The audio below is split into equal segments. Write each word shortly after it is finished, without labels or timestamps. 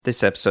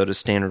This episode of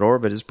Standard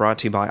Orbit is brought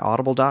to you by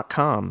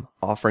Audible.com,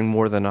 offering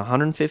more than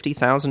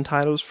 150,000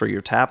 titles for your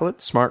tablet,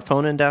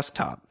 smartphone, and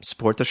desktop.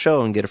 Support the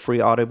show and get a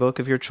free audiobook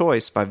of your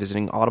choice by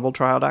visiting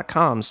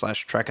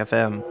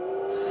audibletrial.com/trekfm.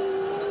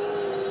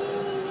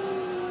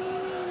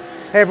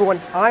 Hey everyone,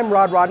 I'm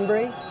Rod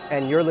Roddenberry,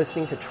 and you're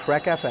listening to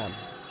Trek FM.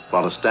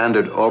 Follow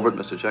Standard Orbit,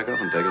 Mr. Chekhov,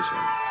 and take us in.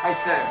 Aye,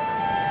 sir.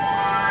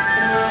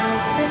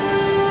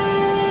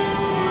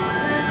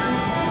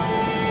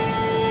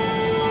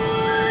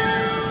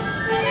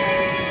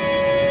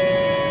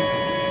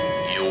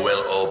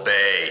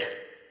 Obey.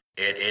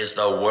 It is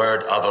the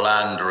word of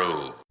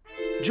Landru.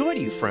 Joy to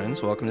you,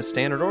 friends. Welcome to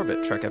Standard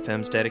Orbit, Trek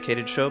FM's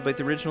dedicated show about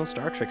the original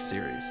Star Trek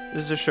series.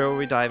 This is a show where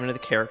we dive into the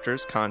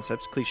characters,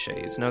 concepts,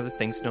 cliches, and other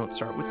things that don't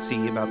start with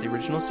C about the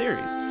original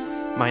series.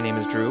 My name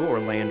is Drew, or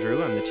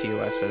Landru. I'm the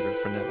TOS editor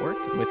for Network.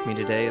 And with me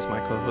today is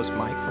my co-host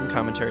Mike from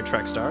Commentary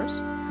Trek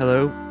Stars.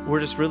 Hello. We're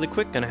just really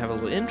quick going to have a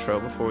little intro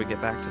before we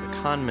get back to the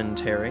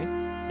commentary.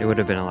 It would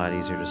have been a lot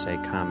easier to say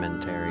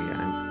commentary.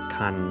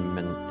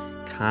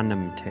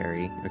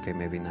 Commentary. Okay,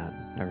 maybe not.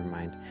 Never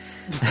mind.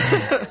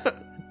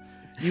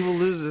 You will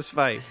lose this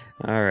fight.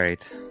 All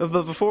right.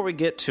 But before we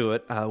get to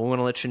it, we want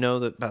to let you know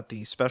that about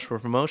the special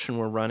promotion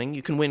we're running.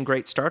 You can win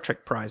great Star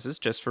Trek prizes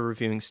just for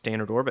reviewing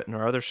Standard Orbit and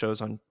our other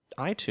shows on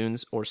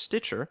iTunes or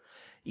Stitcher.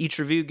 Each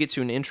review gets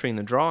you an entry in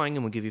the drawing,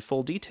 and we'll give you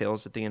full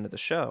details at the end of the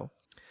show.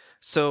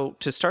 So,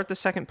 to start the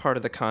second part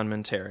of the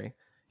commentary,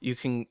 you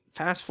can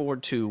fast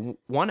forward to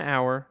 1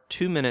 hour,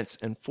 2 minutes,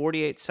 and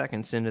 48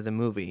 seconds into the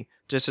movie,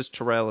 just as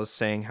Terrell is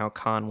saying how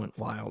Khan went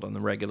wild on the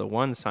Regular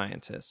One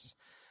scientists.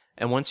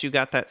 And once you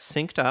got that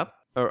synced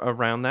up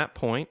around that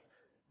point,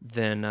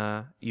 then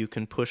you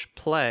can push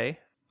play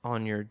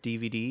on your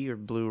DVD or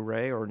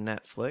Blu-ray or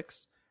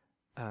Netflix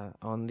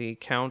on the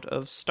count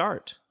of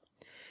start.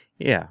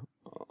 Yeah.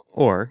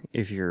 Or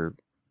if you're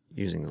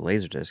using the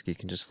Laserdisc, you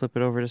can just flip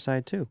it over to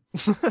side 2.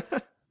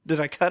 Did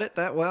I cut it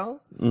that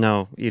well?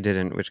 No, you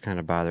didn't, which kind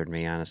of bothered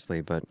me, honestly.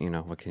 But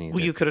what can you do?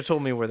 Well, you could have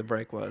told me where the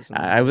break was.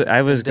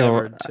 I was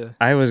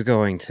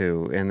going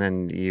to, and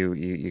then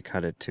you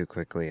cut it too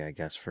quickly, I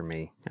guess, for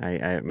me.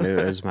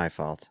 It was my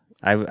fault.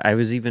 I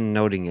was even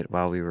noting it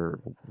while we were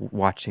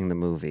watching the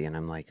movie, and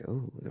I'm like,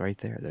 oh, right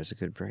there, there's a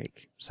good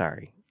break.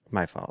 Sorry,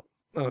 my fault.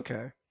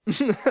 Okay.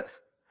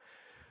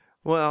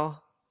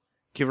 Well,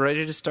 get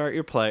ready to start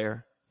your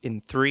player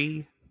in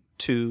 3,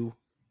 2,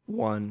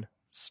 1,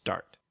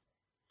 start.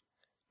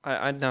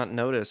 I'd not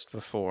noticed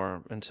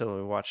before until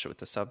we watched it with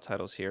the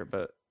subtitles here,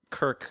 but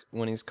Kirk,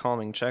 when he's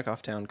calming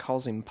Chekhov down,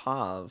 calls him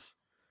Pav.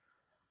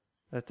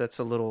 That's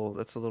a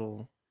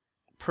little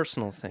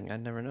personal thing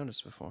I'd never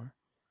noticed before.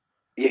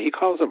 Yeah, he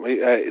calls him.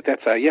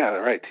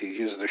 Right. He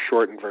uses a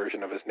shortened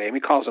version of his name.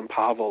 He calls him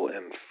Pavel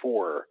in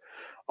 4,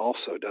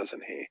 also,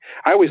 doesn't he?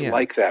 I always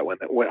like that when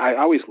I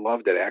always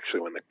loved it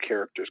actually when the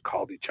characters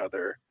called each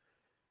other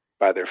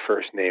by their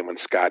first name. When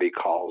Scotty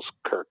calls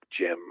Kirk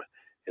Jim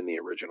in the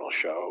original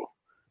show.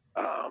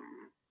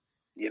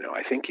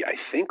 I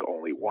think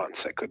only once.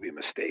 I could be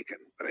mistaken,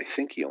 but I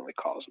think he only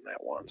calls him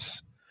that once.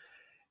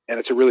 And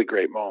it's a really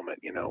great moment,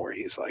 where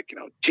he's like,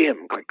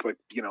 Jim,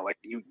 like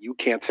you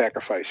can't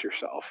sacrifice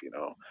yourself,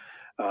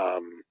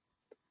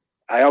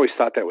 I always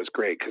thought that was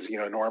great because,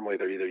 normally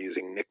they're either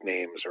using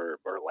nicknames or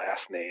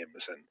last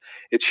names, and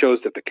it shows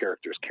that the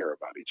characters care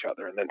about each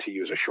other. And then to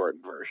use a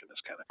shortened version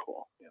is kind of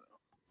cool,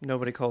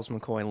 Nobody calls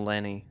McCoy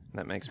Lenny.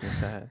 That makes me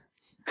sad.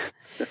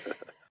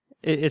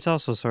 It's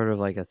also sort of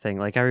like a thing.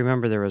 Like, I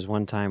remember there was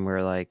one time where,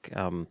 I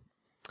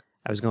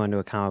was going to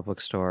a comic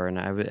book store, and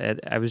I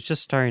was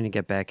just starting to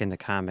get back into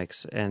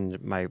comics, and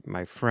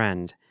my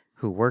friend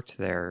who worked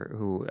there,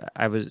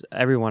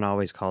 everyone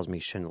always calls me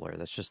Schindler.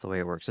 That's just the way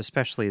it works,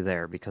 especially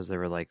there, because there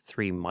were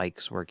 3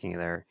 mics working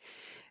there.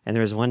 And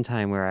there was one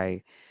time where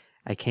I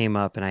came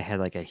up, and I had,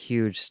 a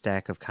huge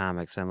stack of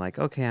comics. I'm like,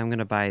 okay, I'm going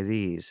to buy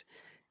these.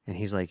 And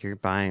he's like, you're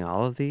buying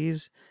all of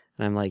these?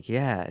 And I'm like,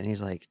 yeah. And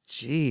he's like,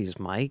 geez,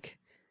 Mike.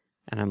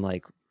 And I'm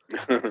like,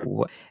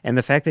 what? And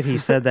the fact that he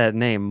said that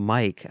name,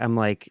 Mike, I'm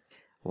like,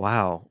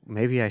 wow,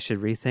 maybe I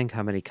should rethink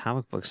how many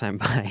comic books I'm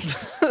buying.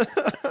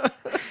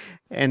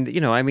 And,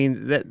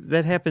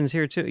 that happens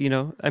here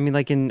too, I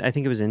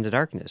think it was Into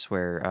Darkness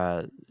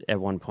where at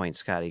one point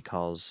Scotty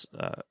calls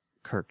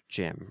Kirk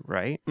Jim,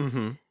 right?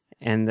 Mm-hmm.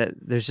 And that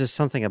there's just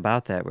something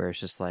about that where it's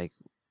just like,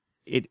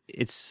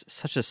 it's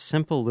such a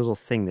simple little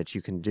thing that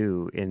you can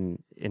do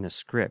in a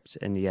script,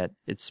 and yet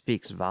it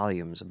speaks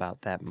volumes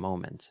about that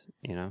moment,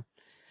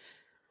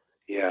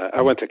 Yeah,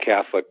 I went to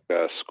Catholic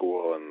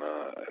school in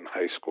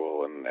high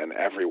school, and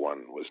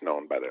everyone was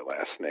known by their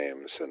last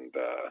names. And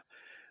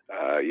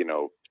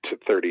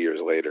 30 years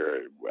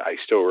later, I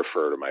still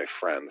refer to my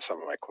friends, some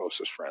of my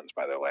closest friends,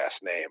 by their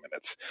last name. And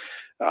it's,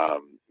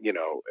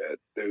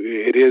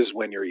 it is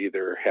when you're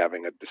either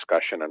having a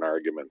discussion, an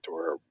argument,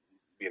 or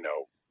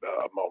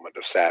a moment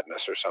of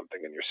sadness or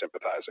something, and you're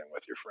sympathizing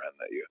with your friend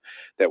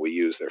that we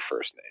use their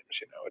first names.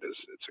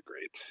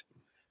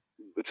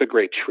 It's a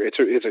great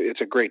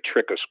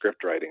trick of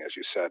script writing, as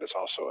you said. It's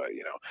also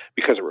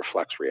because it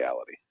reflects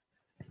reality.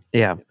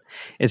 Yeah,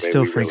 it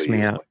still freaks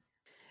me out.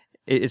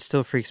 it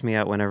still freaks me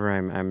out whenever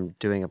I'm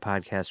doing a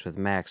podcast with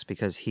Max,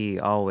 because he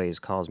always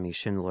calls me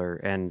Schindler,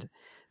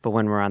 but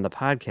when we're on the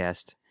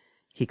podcast,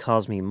 he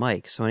calls me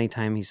Mike. So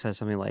anytime he says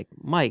something like,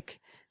 Mike,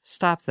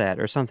 stop that,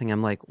 or something,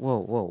 I'm like, whoa,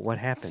 what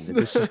happened? Did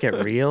this just get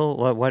real?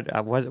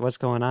 What's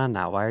going on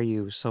now? Why are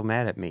you so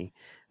mad at me?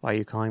 Why are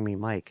you calling me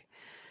Mike?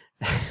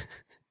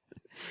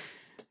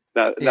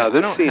 Now this I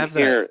don't scene have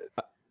here.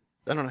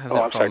 I don't have Oh,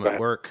 that I'm problem sorry, at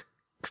work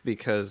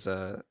because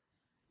my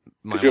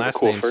you have a last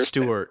cool name's first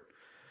Stewart.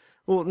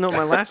 Well, no,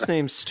 my last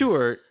name's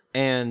Stewart,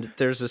 and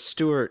there's a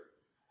Stewart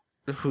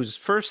whose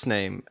first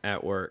name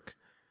at work.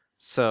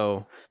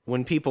 So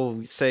when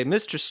people say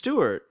Mr.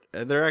 Stewart,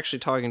 they're actually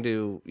talking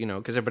to,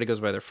 because everybody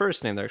goes by their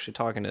first name, they're actually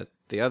talking to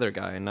the other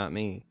guy and not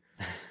me.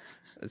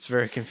 It's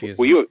very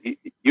confusing. Well,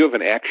 you have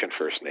an action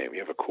first name. You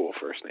have a cool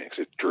first name. 'Cause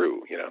it's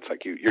Drew. It's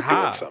like you're doing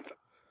something.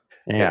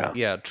 Yeah.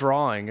 Yeah,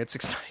 drawing. It's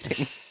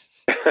exciting.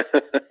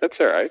 That's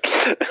all right.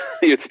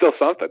 It's still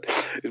something.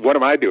 What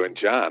am I doing,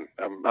 John?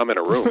 I'm in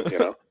a room,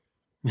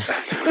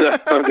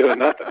 I'm doing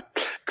nothing.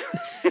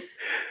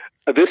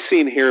 This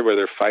scene here where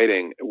they're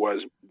fighting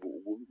was,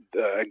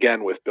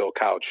 again, with Bill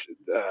Couch,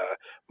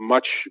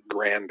 much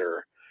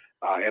grander,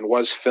 and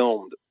was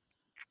filmed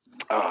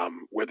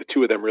where the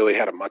two of them really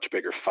had a much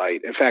bigger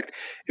fight. In fact,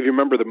 if you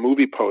remember the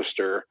movie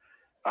poster,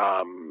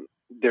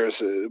 there's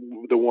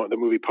the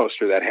movie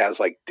poster that has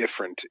like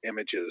different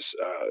images,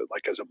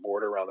 like as a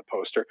border around the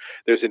poster.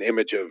 There's an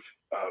image of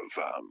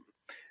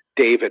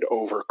David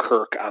over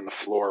Kirk on the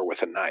floor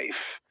with a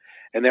knife,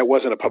 and that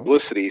wasn't a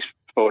publicity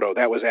photo.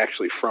 That was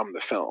actually from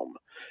the film,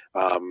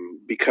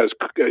 because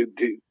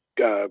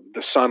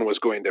the son was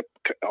going to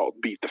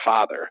beat the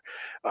father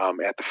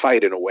at the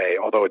fight in a way,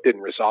 although it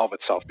didn't resolve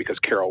itself because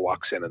Carol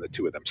walks in and the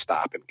two of them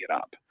stop and get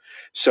up.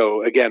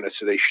 So again,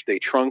 they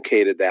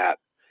truncated that.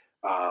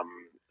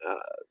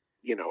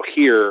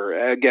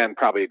 Here again,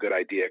 probably a good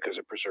idea because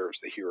it preserves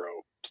the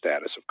hero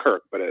status of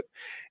Kirk, but it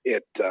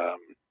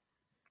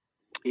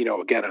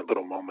again, a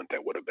little moment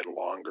that would have been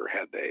longer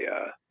had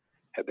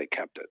they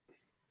kept it.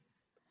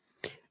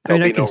 I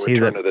mean, I can no see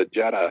Return that. of the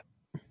Jedda.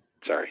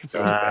 Sorry.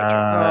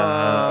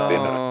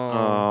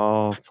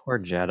 Poor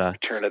Jedda.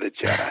 Return of the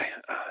Jedi.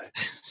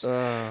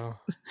 Oh.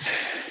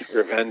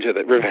 Revenge of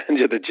the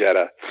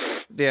Jedda.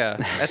 Yeah,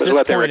 at Was this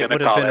what they were point, it gonna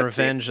would have call been that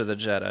Revenge of the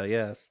Jedi,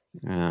 yes.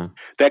 Yeah.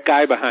 That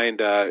guy behind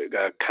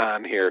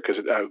Khan here,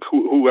 because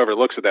whoever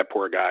looks at that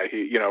poor guy,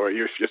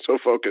 you're so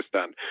focused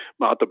on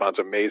Montalban's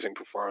amazing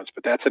performance,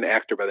 but that's an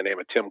actor by the name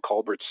of Tim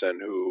Culbertson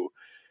who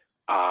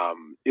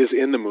is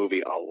in the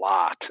movie a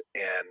lot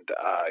and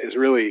is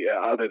really,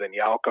 other than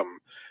Yalcum,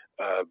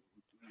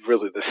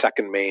 really the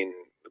second main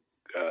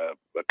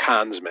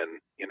Khansman,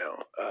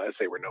 as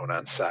they were known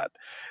on set.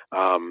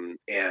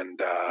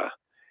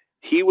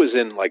 He was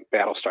in like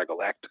Battlestar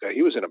Galactica.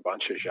 He was in a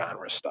bunch of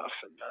genre stuff.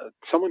 And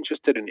someone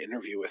just did an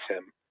interview with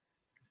him,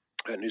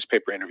 a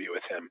newspaper interview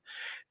with him.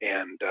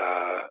 And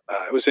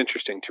it was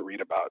interesting to read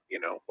about,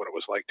 what it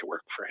was like to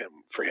work for him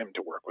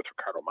to work with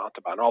Ricardo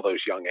Montalban, all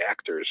those young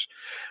actors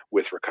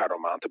with Ricardo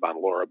Montalban,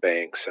 Laura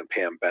Banks and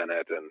Pam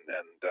Bennett and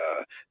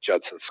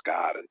Judson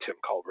Scott and Tim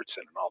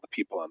Culbertson and all the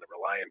people on the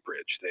Reliant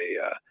Bridge. They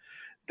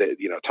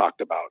talked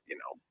about,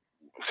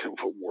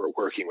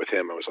 working with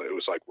him. It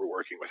was like we're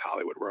working with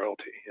Hollywood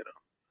royalty,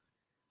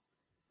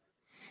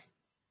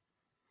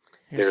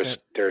 There's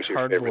your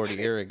cardboard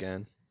favorite ear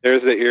again.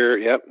 There's the ear.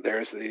 Yep.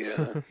 There's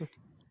the.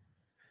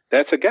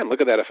 That's again.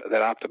 Look at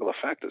that optical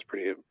effect. Is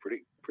pretty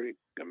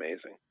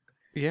amazing.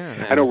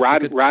 Yeah, I know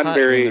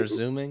Roddenberry. They're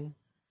zooming.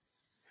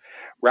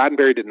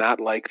 Roddenberry did not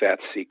like that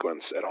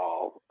sequence at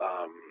all.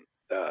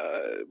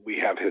 We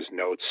have his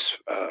notes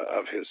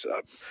of his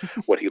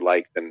what he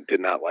liked and did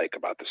not like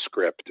about the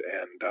script,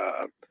 and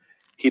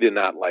he did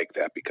not like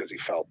that because he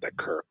felt that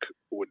Kirk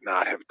would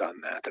not have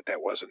done that.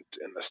 That wasn't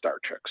in the Star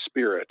Trek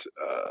spirit.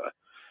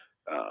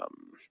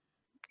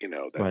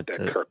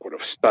 That Kirk would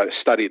have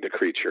studied the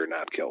creature,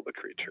 not killed the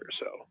creature.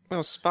 So,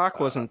 well, Spock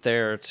wasn't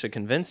there to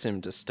convince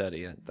him to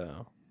study it,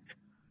 though.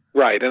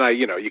 Right, and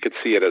you could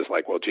see it as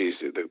like, well, geez,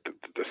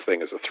 this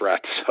thing is a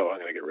threat, so I'm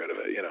going to get rid of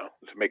it. It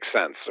makes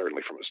sense,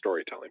 certainly from a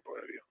storytelling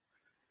point of view.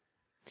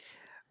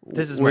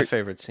 This is my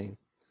favorite scene.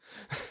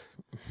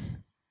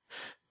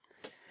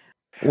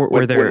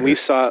 When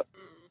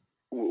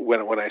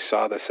I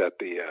saw this at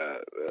the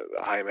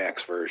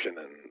IMAX version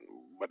and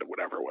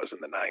whatever it was in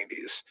the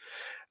 90s,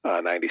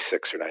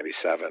 96 or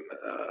 97,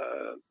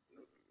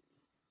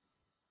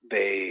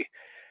 they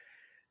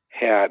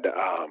had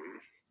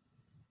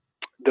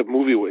the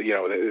movie.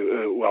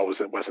 It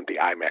wasn't the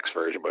IMAX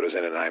version, but it was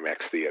in an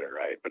IMAX theater,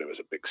 right? But it was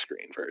a big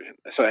screen version.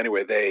 So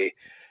anyway, the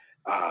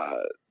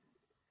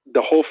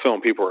whole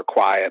film, people were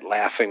quiet,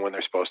 laughing when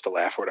they're supposed to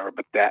laugh or whatever.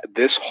 But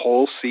this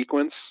whole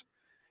sequence,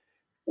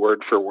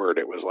 word for word,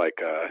 it was like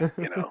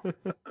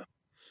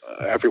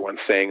everyone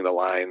saying the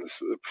lines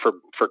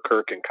for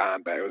Kirk and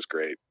Khan. It was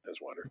great. It was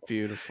wonderful.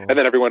 Beautiful. And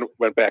then everyone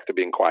went back to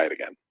being quiet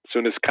again. As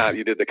soon as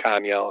you did the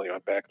Khan yell, you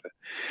went back to.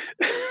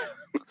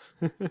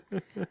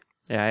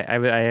 Yeah,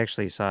 I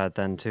actually saw it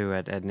then too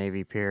at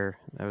Navy Pier.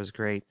 That was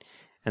great.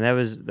 And that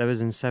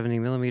was in 70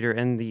 millimeter.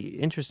 And the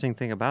interesting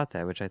thing about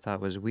that, which I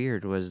thought was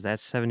weird, was that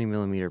 70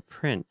 millimeter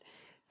print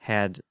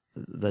had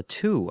the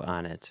 2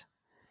 on it,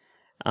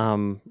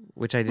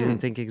 which I didn't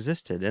think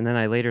existed. And then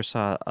I later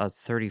saw a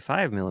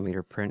 35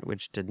 millimeter print,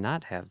 which did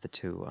not have the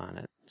 2 on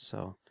it.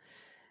 So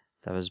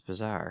that was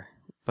bizarre.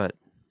 But,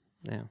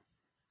 yeah.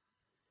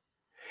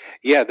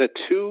 Yeah, the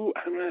 2,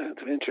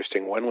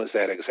 interesting. When was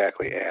that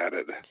exactly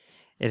added?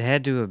 It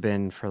had to have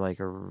been for like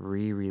a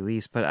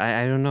re-release, but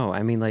I don't know.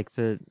 I mean, like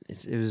it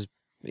was,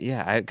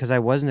 yeah, because I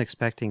wasn't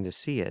expecting to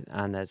see it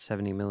on that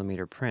 70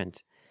 millimeter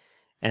print.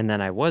 And then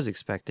I was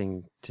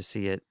expecting to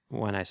see it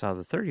when I saw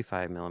the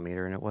 35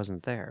 millimeter, and it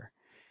wasn't there.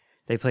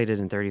 They played it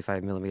in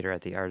 35 millimeter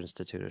at the Art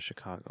Institute of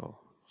Chicago.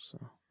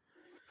 So,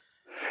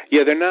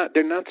 yeah, they're not.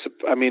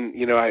 I mean,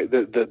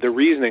 the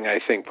reasoning I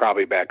think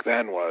probably back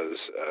then was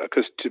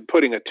because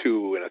putting a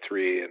 2 and a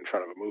 3 in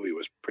front of a movie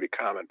was pretty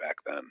common back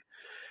then.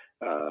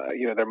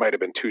 There might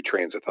have been 2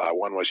 trains of thought.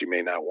 One was you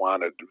may not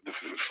want it,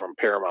 from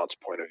Paramount's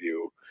point of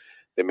view,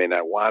 they may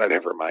not want to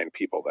remind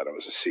people that it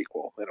was a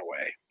sequel in a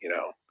way,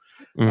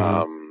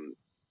 mm-hmm.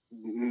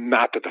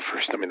 Not that the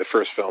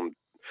first film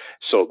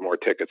sold more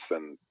tickets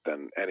than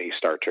any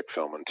Star Trek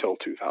film until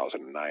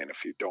 2009,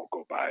 if you don't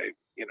go by,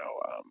 if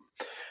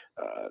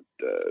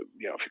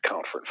you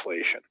count for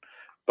inflation.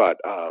 But,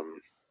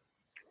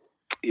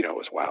 it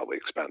was wildly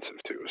expensive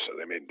too, so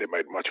they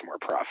made much more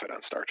profit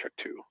on Star Trek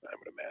 2, I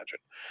would imagine.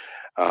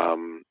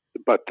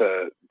 But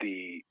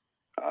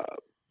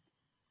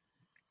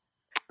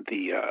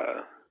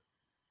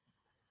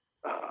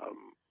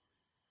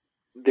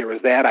there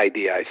was that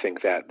idea, I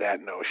think, that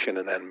notion,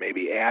 and then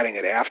maybe adding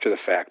it after the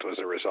fact was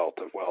a result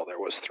of, well, there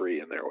was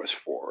 3 and there was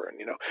 4, and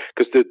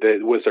because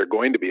was there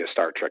going to be a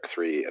Star Trek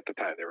 3 at the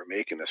time they were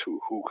making this? Who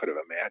could have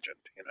imagined?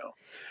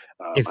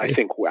 I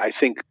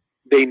think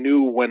they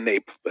knew when they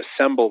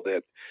assembled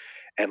it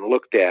and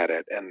looked at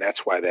it, and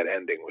that's why that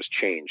ending was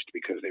changed,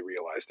 because they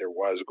realized there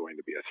was going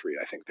to be a 3.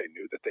 I think they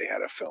knew that they had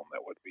a film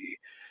that would be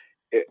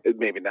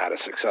maybe not as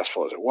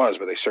successful as it was,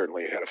 but they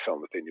certainly had a film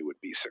that they knew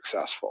would be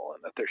successful,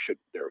 and that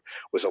there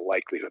was a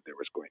likelihood there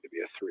was going to be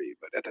a 3.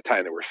 But at the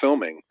time they were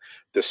filming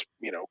this,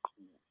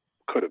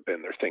 could have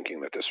been their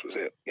thinking that this was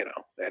it,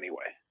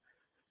 anyway.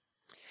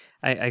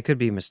 I could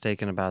be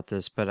mistaken about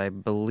this, but I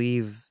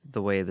believe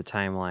the way the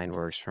timeline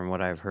works, from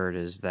what I've heard,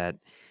 is that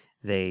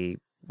they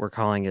were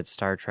calling it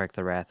Star Trek: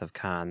 The Wrath of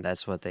Khan.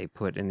 That's what they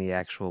put in the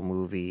actual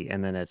movie,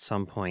 and then at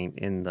some point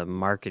in the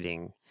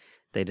marketing,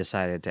 they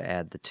decided to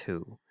add the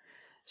 2.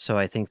 So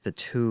I think the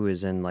 2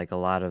 is in like a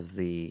lot of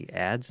the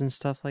ads and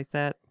stuff like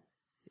that.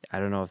 I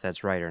don't know if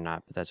that's right or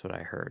not, but that's what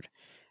I heard.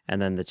 And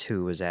then the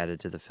 2 was added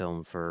to the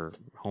film for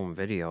home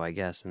video, I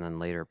guess, and then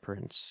later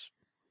prints.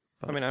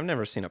 But, I mean, I've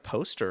never seen a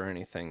poster or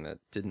anything that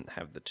didn't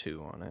have the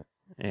 2 on it.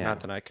 Yeah. Not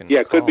that I can. Yeah,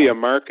 it could be a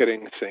recall.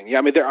 marketing thing. Yeah,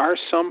 I mean, there are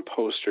some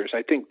posters.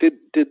 I think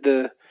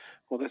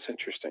well, that's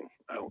interesting.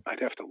 I'd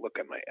have to look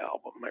at my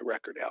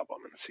record album,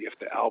 and see if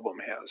the album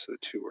has the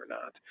 2 or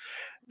not.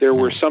 There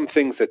were some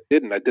things that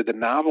didn't. Did the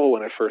novel,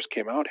 when it first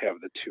came out, have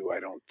the 2? I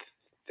don't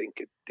think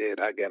it did.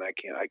 Again, I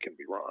can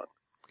be wrong.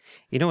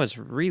 What's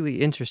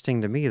really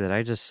interesting to me that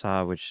I just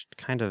saw, which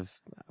kind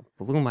of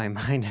blew my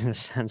mind in a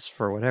sense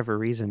for whatever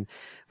reason,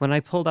 when I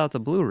pulled out the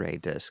Blu-ray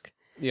disc.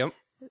 Yep.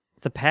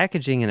 The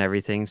packaging and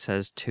everything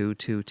says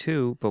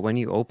 222, but when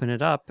you open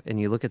it up and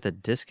you look at the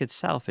disc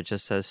itself, it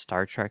just says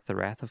Star Trek: The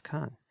Wrath of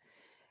Khan.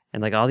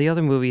 And like all the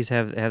other movies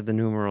have the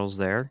numerals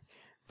there,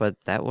 but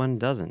that one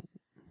doesn't.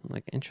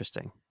 Like,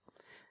 interesting.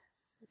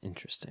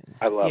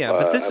 I love. Yeah,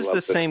 but this is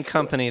the same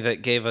company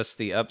that gave us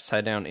the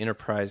Upside Down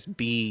Enterprise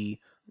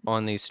B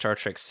on the Star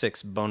Trek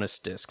 6 bonus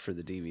disc for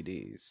the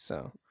DVDs.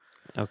 So.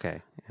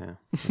 Okay. Yeah.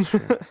 That's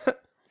true.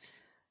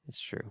 That's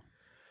true.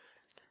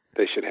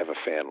 They should have a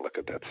fan look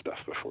at that stuff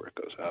before it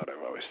goes out.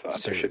 I've always thought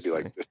Seriously.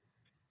 There should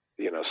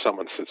be like,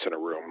 someone sits in a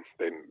room.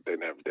 They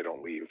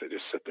don't leave. They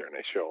just sit there and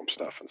they show them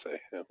stuff and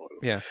say,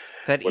 Yeah,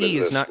 that what E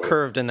is this? not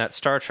curved in that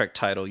Star Trek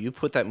title. You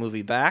put that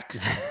movie back,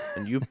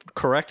 and you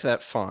correct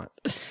that font.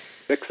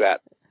 Fix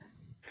that.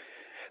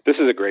 This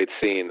is a great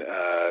scene.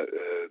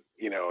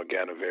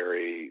 Again, a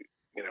very,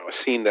 a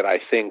scene that I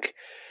think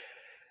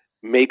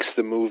makes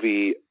the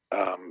movie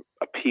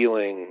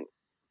appealing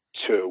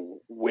to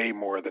way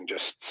more than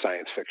just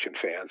science fiction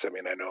fans. I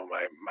mean, I know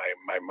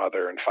my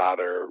mother and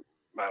father,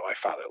 my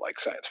father liked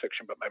science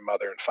fiction, but my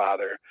mother and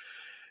father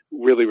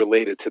really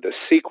related to this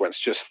sequence,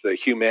 just the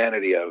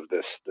humanity of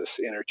this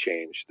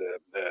interchange,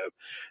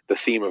 the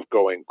theme of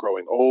growing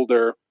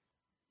older,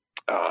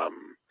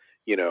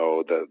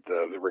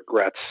 the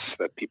regrets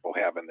that people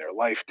have in their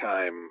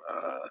lifetime,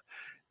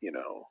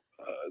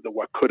 the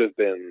what could have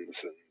beens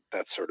and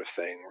that sort of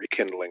thing,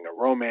 rekindling a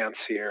romance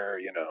here,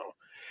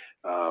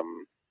 But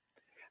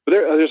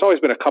there's always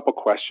been a couple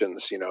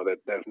questions, that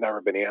have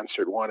never been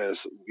answered. One is,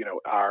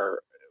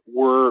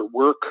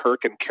 were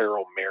Kirk and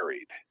Carol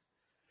married?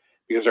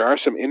 Because there are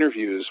some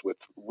interviews with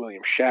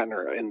William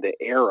Shatner in the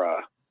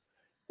era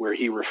where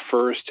he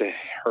refers to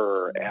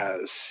her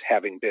as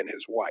having been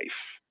his wife.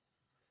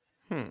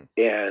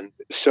 And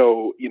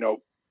so,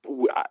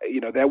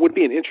 that would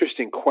be an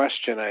interesting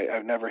question.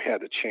 I've never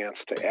had the chance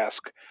to ask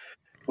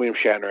William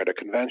Shatner at a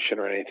convention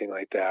or anything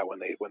like that when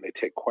they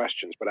take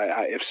questions. But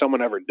if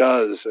someone ever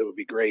does, it would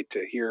be great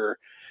to hear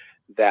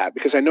that,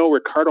 because I know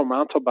Ricardo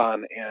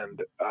Montalban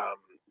and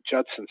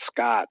Judson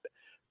Scott,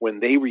 when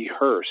they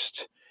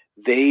rehearsed,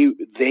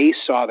 they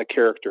saw the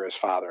character as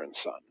father and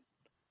son,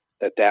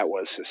 that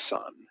was his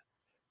son,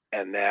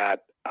 and that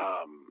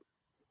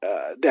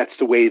that's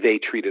the way they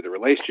treated the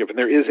relationship. And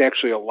there is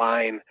actually a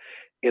line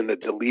in the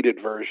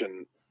deleted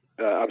version.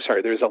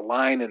 There's a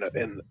line in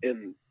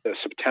the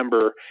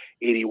September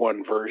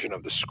 '81 version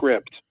of the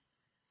script,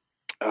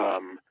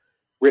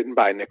 written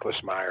by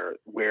Nicholas Meyer,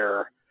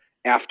 where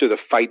after the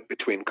fight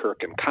between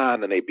Kirk and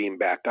Khan and they beam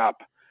back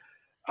up,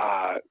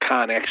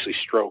 Khan actually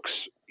strokes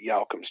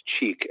Yalcom's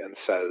cheek and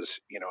says,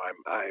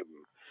 I'm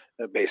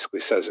basically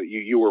says that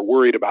you were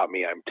worried about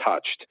me. I'm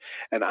touched.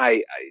 And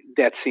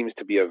that seems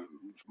to be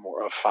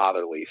more a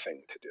fatherly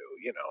thing to do,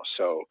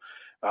 so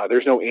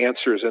there's no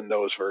answers in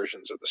those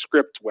versions of the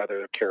script,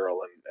 whether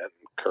Carol and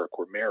Kirk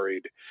were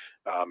married,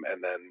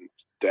 and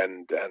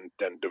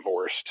then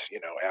divorced,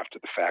 after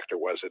the fact, or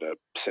was it a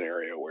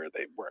scenario where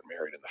they weren't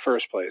married in the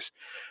first place?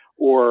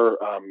 Or,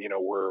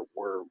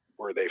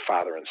 were they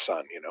father and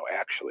son,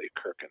 actually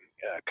Kirk and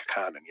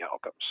Khan and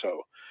Yalcom.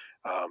 So,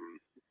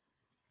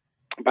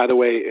 by the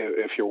way,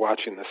 if you're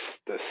watching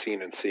this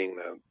scene and seeing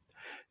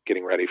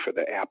getting ready for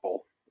the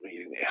apple,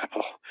 eating the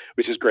apple,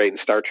 which is great. In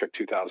Star Trek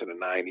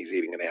 2009, he's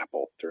eating an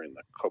apple during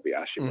the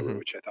Kobayashi movie,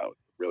 which I thought was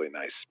a really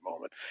nice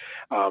moment.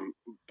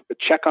 But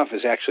Chekhov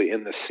is actually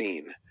in the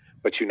scene,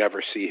 but you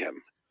never see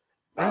him.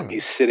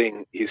 He's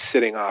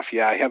sitting off.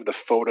 Yeah, I have the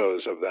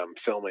photos of them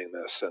filming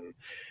this, and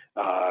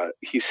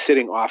he's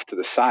sitting off to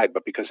the side,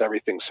 but because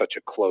everything's such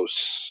a close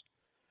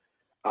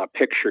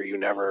picture,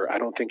 I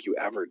don't think you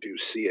ever do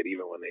see it,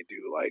 even when they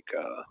do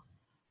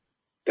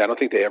I don't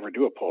think they ever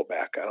do a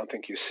pullback. I don't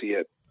think you see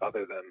it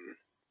other than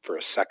for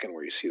a second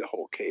where you see the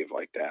whole cave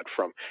like that.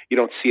 You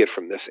don't see it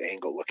from this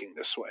angle looking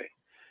this way.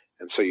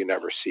 And so you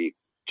never see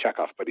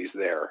Chekhov, but he's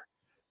there.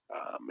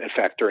 In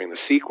fact, during the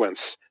sequence,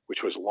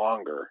 which was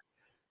longer,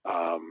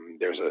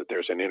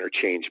 there's an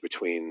interchange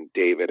between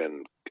David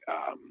and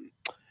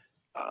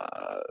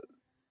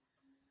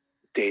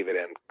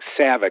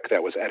Savick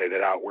that was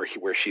edited out where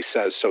she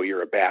says, "So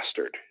you're a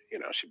bastard."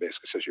 She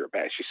basically says you're a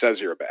bastard. She says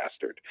you're a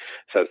bastard,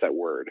 says that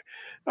word,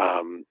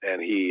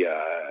 and he's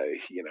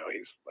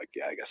like,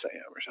 "Yeah, I guess I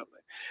am," or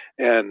something.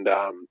 And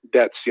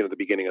that's the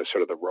beginning of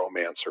sort of the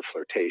romance or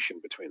flirtation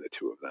between the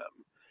two of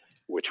them,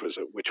 which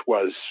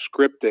was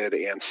scripted,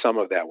 and some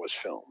of that was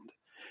filmed.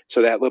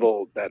 So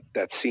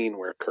that scene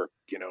where Kirk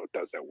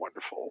does that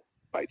wonderful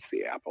bites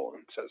the apple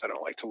and says, "I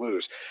don't like to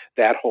lose,"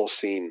 that whole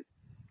scene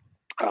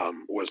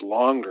was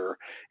longer,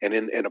 and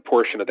in a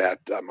portion of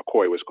that,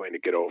 McCoy was going to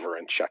get over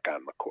and check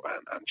on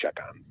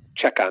Chekhov.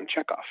 Check on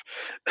Chekhov.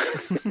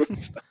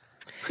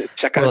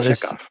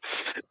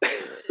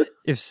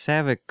 If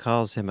Savick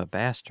calls him a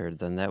bastard,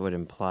 then that would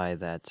imply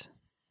that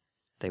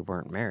they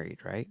weren't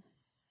married, right?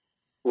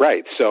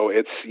 Right. So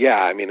it's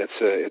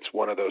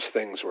one of those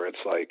things where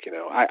it's like,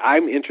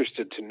 I'm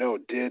interested to know,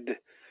 did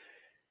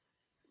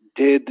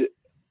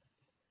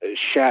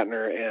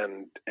Shatner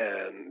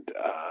and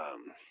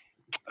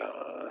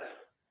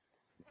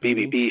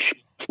BBB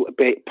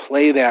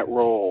play that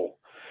role?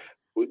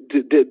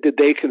 Did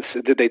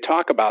they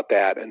talk about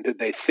that, and did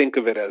they think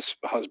of it as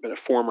a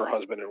former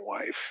husband and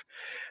wife?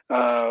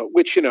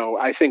 Which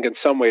I think in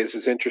some ways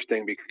is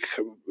interesting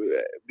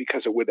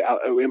because it would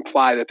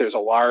imply that there's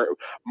a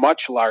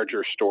much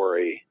larger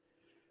story,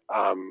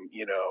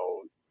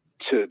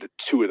 to the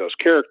two of those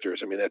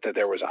characters. I mean, that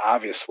there was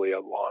obviously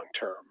a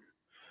long-term.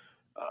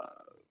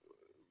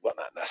 Well,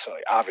 not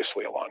necessarily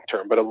obviously a long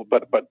term, but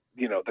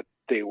that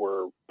they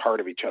were part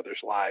of each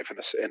other's life in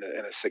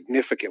a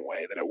significant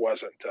way. That it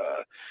wasn't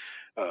a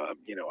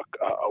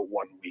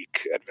 1 week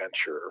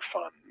adventure or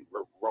fun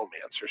or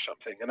romance or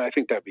something. And I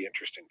think that'd be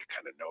interesting to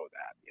kind of know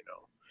that,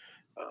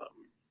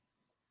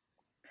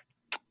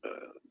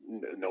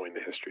 knowing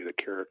the history of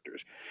the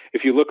characters.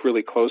 If you look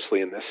really closely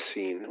in this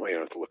scene, well, you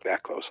don't have to look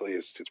that closely.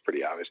 It's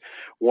pretty obvious.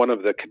 One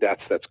of the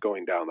cadets that's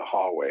going down the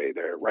hallway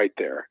there, right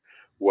there,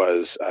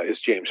 is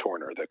James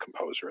Horner, the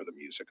composer of the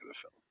music of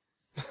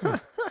the film.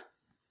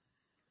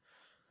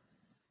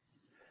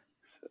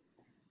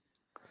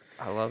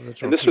 I love the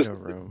torpedo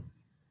room.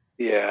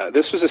 Yeah,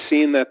 this was a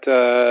scene that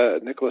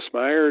Nicholas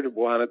Meyer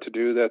wanted to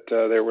do that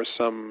there was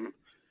some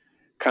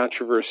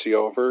controversy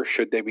over.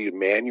 Should they be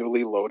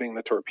manually loading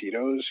the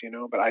torpedoes,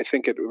 But I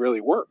think it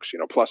really works,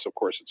 Plus, of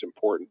course, it's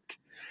important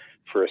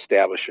for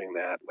establishing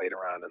that later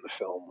on in the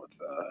film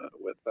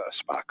with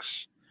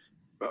Spock's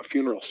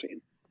funeral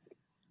scene.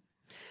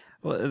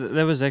 Well,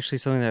 that was actually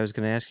something that I was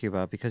going to ask you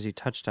about, because you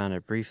touched on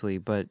it briefly,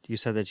 but you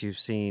said that you've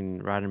seen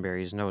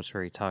Roddenberry's notes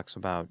where he talks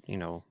about,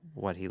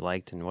 what he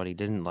liked and what he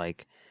didn't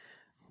like.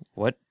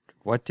 What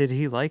did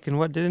he like and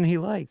what didn't he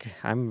like?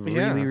 I'm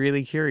really,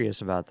 really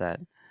curious about that.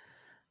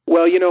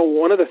 Well,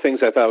 one of the things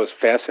I thought was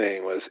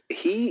fascinating was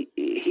he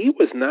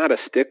was not a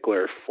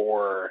stickler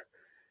for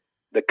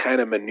the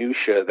kind of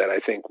minutia that I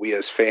think we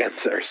as fans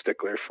are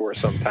sticklers for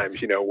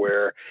sometimes,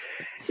 where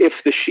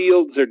if the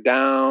shields are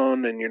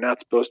down and you're not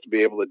supposed to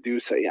be able to do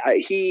so,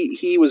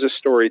 he was a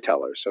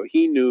storyteller, so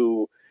he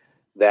knew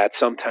that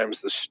sometimes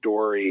the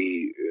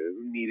story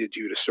needed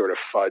you to sort of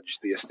fudge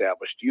the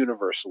established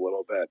universe a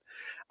little bit,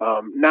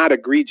 not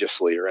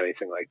egregiously or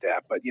anything like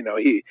that, but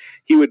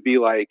he would be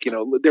like,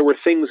 there were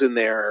things in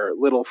there,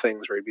 little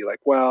things where he'd be like,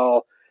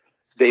 well,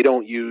 they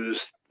don't use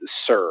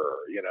sir,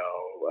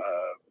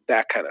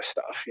 that kind of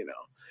stuff,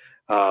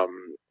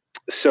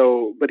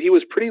 So, but he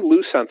was pretty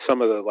loose on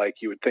some of the,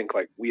 like, you would think,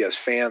 like, we as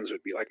fans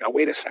would be like, oh,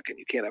 wait a second,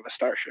 you can't have a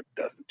starship,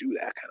 doesn't do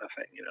that kind of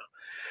thing,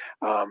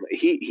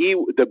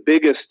 the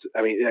biggest,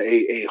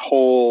 a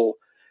whole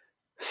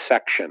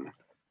section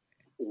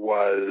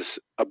was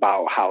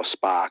about how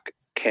Spock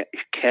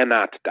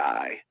cannot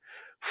die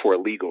for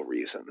legal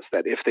reasons,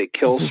 that if they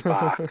kill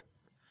Spock,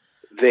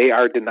 they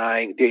are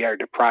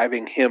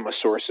depriving him a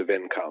source of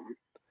income.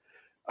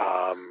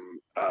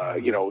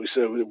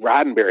 So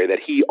Roddenberry, that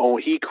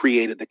he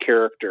created the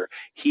character,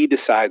 he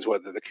decides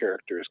whether the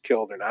character is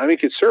killed or not. You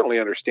could certainly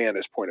understand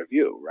his point of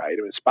view, right?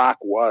 Spock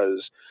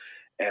was,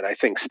 and I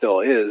think still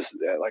is,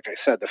 like I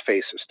said, the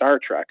face of Star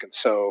Trek. And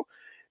so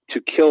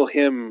to kill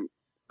him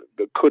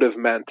could have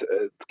meant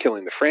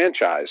killing the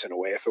franchise in a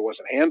way if it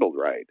wasn't handled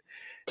right.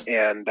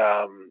 And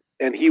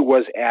he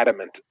was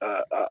adamant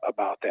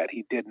about that.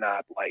 He did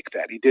not like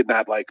that. He did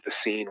not like the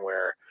scene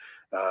where,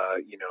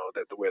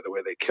 that the way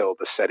they killed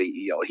the SETI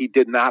eel. He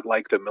did not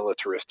like the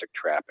militaristic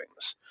trappings.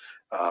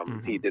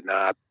 He did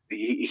not.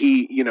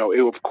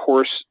 Of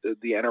course,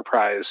 the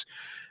Enterprise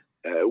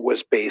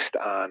was based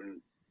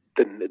on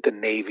the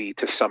Navy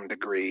to some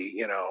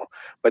degree,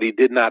 but he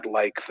did not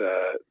like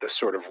the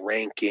sort of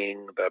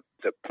ranking,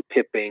 the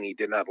pipping. He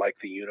did not like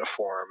the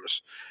uniforms,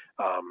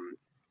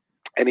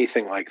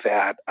 anything like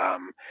that.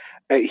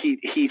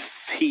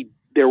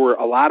 There were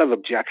a lot of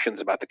objections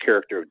about the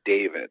character of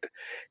David,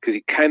 because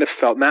he kind of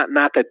felt not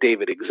that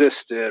David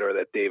existed or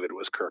that David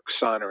was Kirk's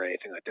son or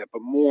anything like that,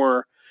 but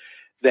more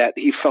that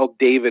he felt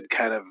David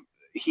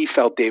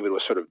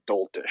was sort of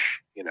doltish,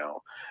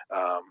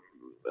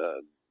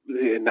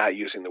 not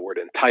using the word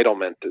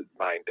entitlement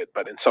minded,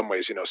 but in some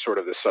ways, sort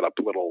of this sort of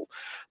little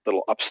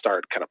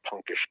upstart kind of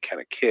punkish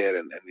kind of kid,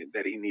 and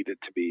that he needed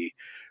to be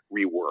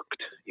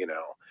reworked,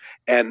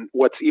 And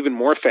what's even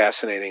more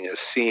fascinating is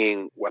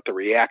seeing what the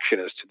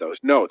reaction is to those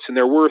notes. And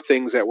there were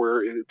things that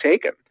were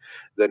taken.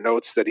 The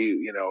notes that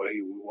he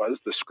was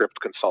the script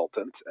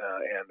consultant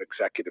and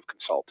executive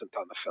consultant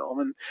on the film,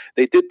 and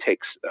they did take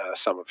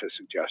some of his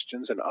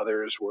suggestions, and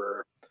others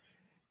were,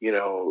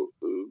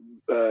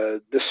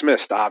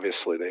 dismissed.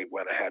 Obviously, they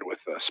went ahead with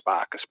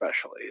Spock,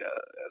 especially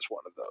as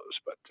one of those.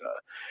 But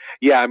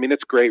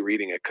it's great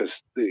reading it, because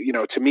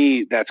to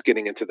me, that's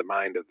getting into the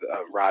mind of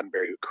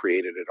Roddenberry, who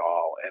created it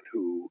all, and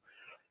who,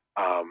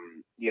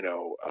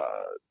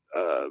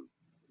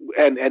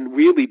 and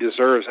really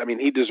deserves.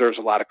 He deserves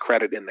a lot of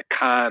credit in the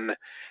Khan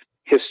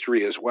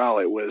history as well.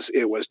 It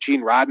was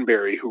Gene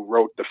Roddenberry who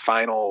wrote the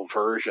final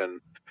version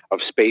of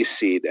Space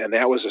Seed, and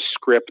that was a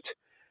script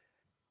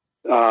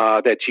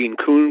that Gene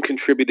Kuhn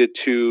contributed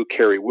to.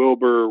 Kerry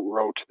Wilbur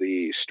wrote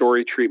the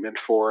story treatment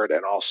for it,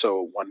 and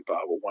also one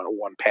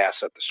pass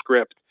at the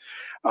script.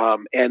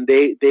 And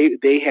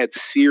they had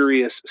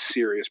serious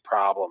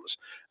problems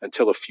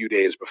until a few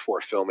days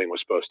before filming was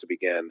supposed to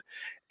begin,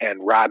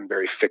 and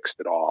Roddenberry fixed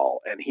it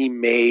all. And he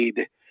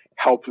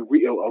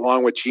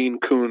along with Gene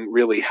Kuhn,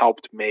 really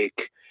helped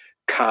make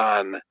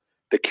Khan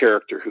the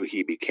character who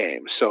he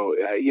became. So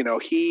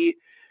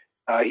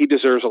he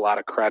deserves a lot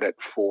of credit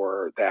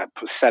for that,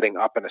 for setting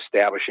up and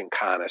establishing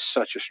Khan as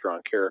such a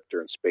strong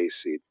character in Space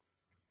Seed.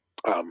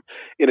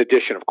 In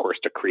addition, of course,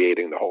 to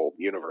creating the whole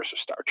universe of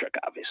Star Trek,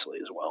 obviously,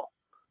 as well.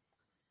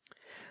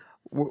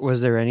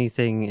 Was there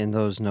anything in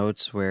those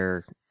notes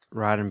where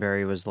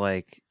Roddenberry was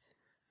like,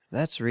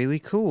 "That's really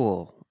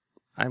cool.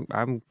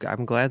 I'm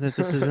glad that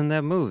this is in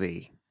that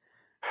movie"?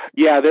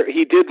 Yeah,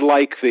 he did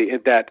like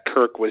that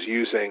Kirk was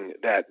using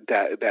that.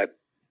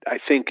 I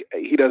think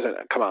he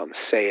doesn't come out and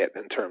say it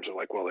in terms of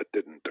like, well, it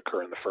didn't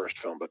occur in the first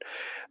film, but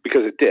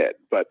because it did.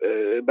 But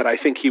I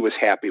think he was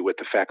happy with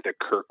the fact that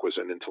Kirk was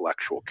an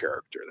intellectual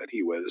character, that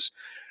he was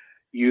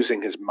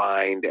using his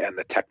mind and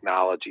the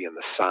technology and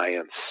the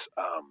science.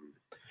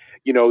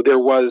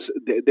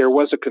 There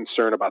was a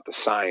concern about the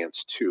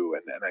science too,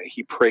 and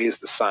he praised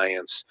the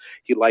science.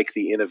 He liked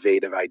the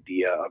innovative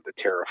idea of the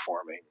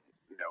terraforming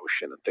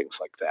notion and things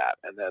like that.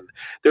 And then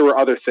there were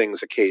other things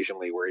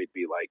occasionally where he'd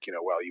be like,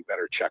 well, you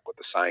better check with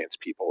the science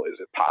people. Is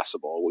it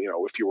possible?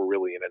 If you were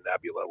really in a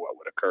nebula, what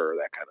would occur?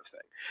 That kind of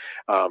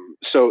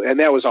thing. And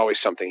that was always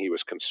something he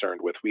was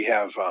concerned with.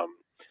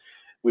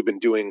 We've been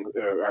doing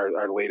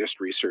our latest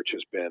research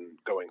has been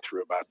going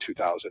through about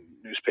 2,000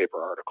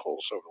 newspaper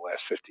articles over the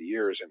last 50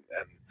 years and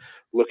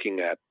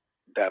looking at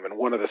them. And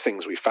one of the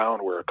things we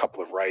found were a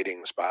couple of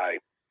writings by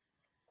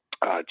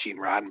Gene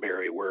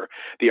Roddenberry, where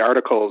the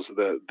articles,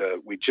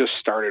 we just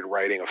started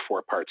writing a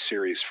 4-part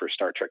series for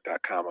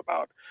StarTrek.com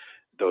about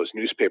those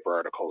newspaper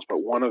articles. But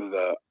one of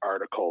the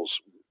articles,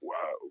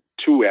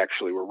 two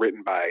actually, were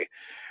written by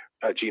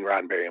Gene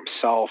Roddenberry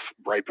himself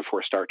right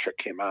before Star Trek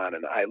came on.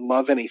 And I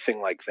love anything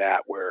like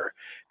that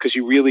because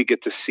you really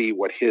get to see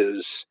what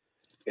his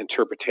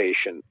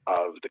interpretation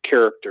of the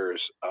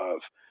characters, of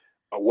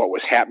what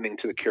was happening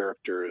to the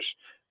characters,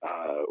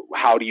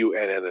 how do you,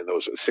 and in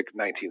those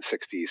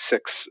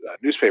 1966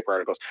 newspaper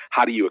articles,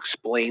 how do you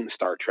explain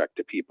Star Trek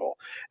to people?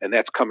 And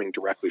that's coming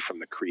directly from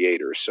the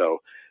creators.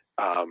 So,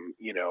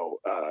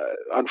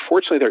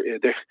 unfortunately,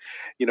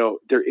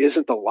 there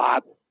isn't a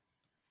lot.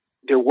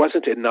 There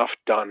wasn't enough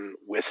done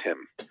with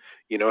him.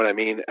 You know what I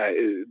mean?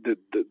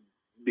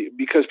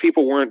 Because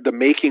people weren't, the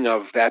making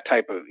of that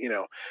type of,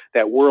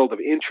 that world of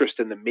interest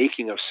in the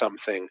making of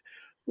something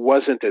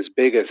wasn't as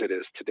big as it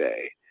is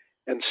today.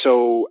 And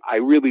so I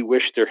really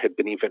wish there had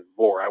been even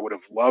more. I would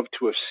have loved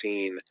to have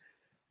seen,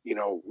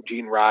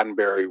 Gene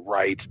Roddenberry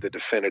write the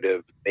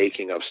definitive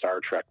making of Star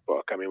Trek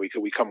book. I mean,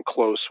 we come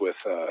close with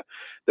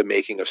the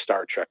making of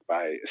Star Trek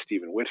by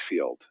Stephen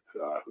Whitfield,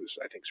 who's,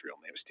 I think his real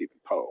name is Stephen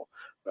Poe.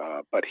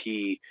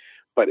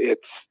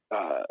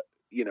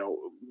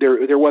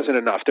 There wasn't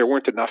enough. There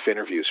weren't enough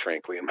interviews,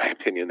 frankly, in my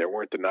opinion. There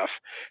weren't enough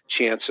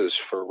chances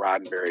for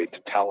Roddenberry to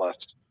tell us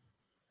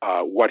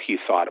what he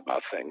thought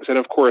about things. And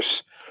of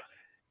course,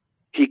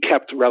 he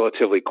kept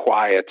relatively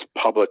quiet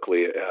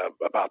publicly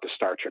about the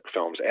Star Trek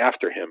films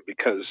after him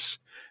because,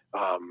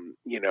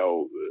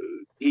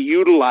 he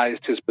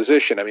utilized his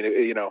position. I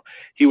mean,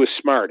 he was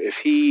smart. If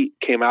he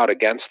came out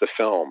against the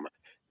film,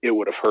 it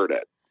would have hurt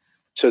it.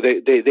 So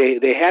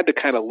they had to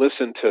kind of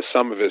listen to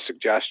some of his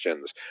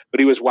suggestions, but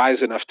he was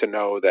wise enough to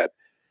know that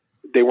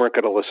they weren't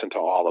going to listen to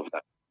all of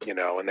them,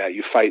 and that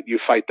you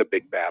fight the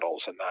big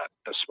battles and not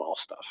the small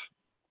stuff.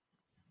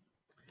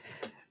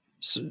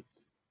 So,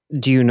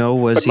 do you know,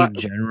 was he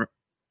general?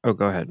 Oh,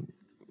 go ahead.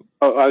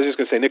 Oh, I was just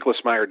going to say, Nicholas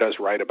Meyer does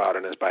write about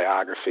in his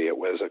biography. It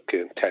was a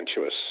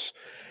contentious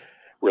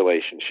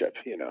relationship,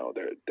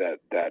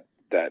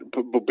 that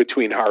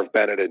between Harve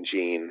Bennett and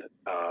Gene,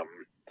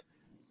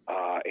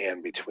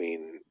 and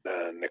between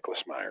Nicholas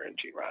Meyer and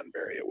Gene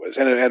Roddenberry. It was,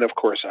 and of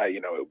course,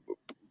 it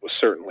was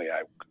certainly,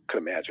 I could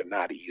imagine,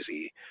 not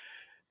easy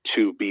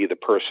to be the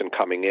person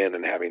coming in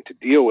and having to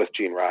deal with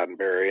Gene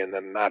Roddenberry, and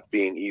then not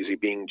being easy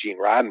being Gene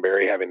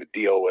Roddenberry, having to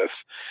deal with,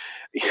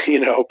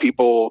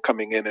 people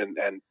coming in and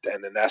in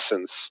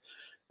essence,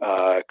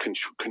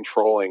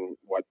 controlling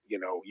what,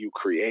 you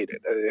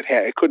created.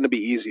 It couldn't be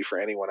easy for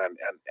anyone on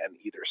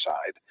either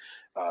side.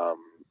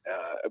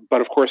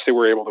 But of course they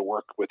were able to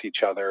work with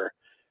each other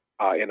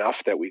enough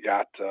that we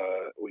got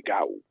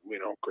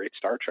great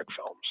Star Trek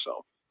films.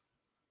 So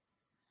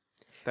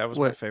that was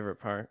my favorite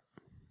part.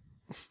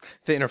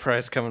 The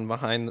Enterprise coming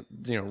behind,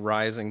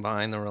 rising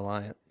behind the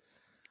Reliant.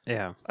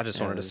 Yeah. I just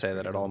wanted to say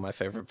that at all my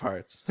favorite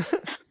parts.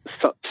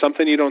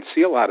 Something you don't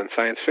see a lot in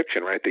science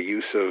fiction, right? The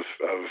use of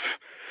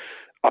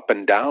up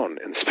and down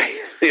in space.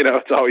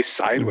 It's always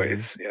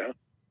sideways,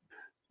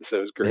 So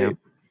it was great. Yeah.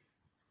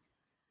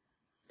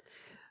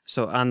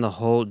 So on the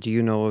whole, do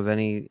you know of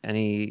any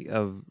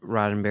of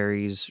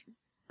Roddenberry's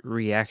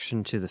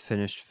reaction to the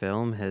finished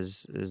film?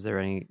 Is there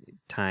any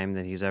time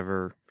that he's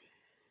ever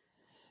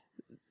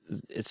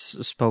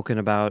spoken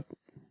about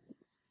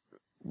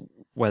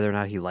whether or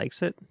not he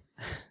likes it?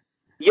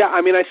 Yeah,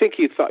 I mean, I think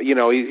he thought,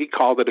 he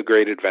called it a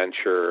great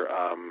adventure.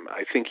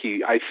 I think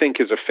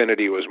his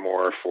affinity was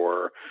more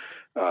for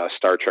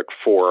Star Trek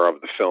 4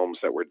 of the films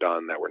that were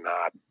done that were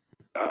not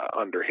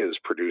under his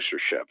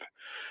producership.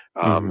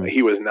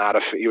 He was not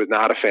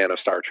a fan of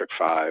Star Trek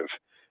 5,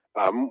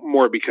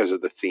 more because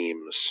of the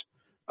themes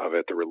of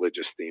it, the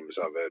religious themes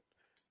of it,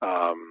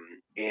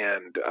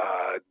 and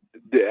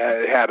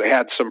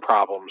had some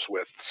problems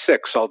with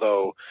 6,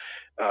 although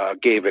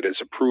gave it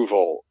his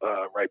approval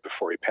right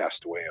before he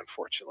passed away,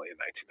 unfortunately, in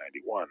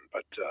 1991.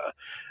 But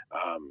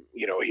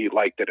he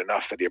liked it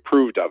enough that he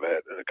approved of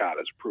it, and it got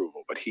his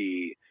approval. But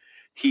he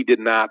did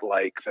not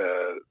like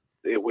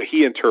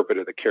he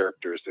interpreted the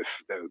characters,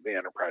 the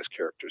Enterprise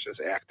characters, as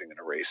acting in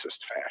a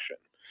racist fashion,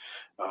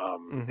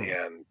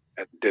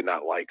 and did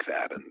not like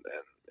that, and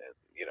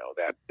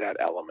that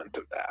element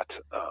of that.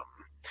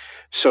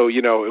 So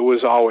it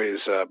was always,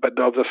 but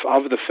of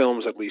the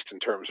films, at least in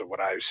terms of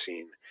what I've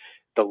seen,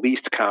 the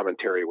least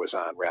commentary was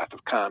on Wrath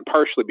of Khan,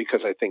 partially because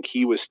I think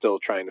he was still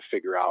trying to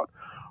figure out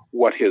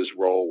what his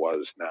role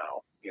was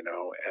now,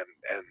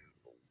 and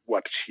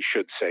what he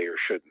should say or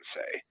shouldn't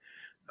say.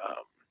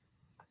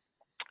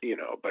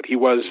 But he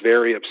was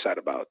very upset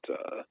about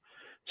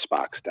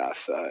Spock's death,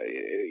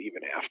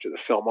 even after the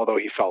film, although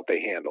he felt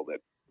they handled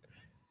it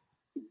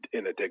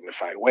in a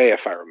dignified way,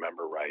 if I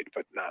remember right,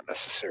 but not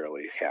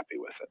necessarily happy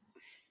with it.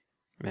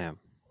 Yeah.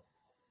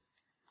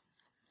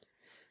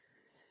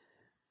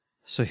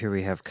 So here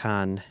we have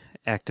Khan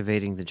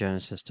activating the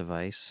Genesis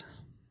device.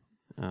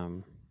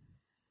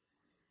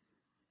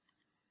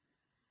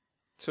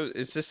 So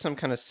is this some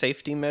kind of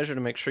safety measure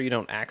to make sure you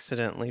don't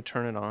accidentally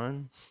turn it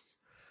on?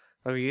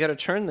 Oh, you got to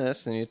turn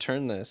this, and you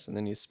turn this, and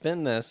then you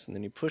spin this, and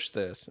then you push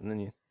this, and then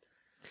you...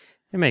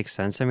 It makes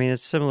sense. I mean,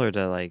 it's similar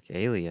to like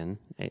Alien,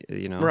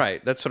 you know.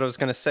 Right. That's what I was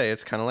going to say.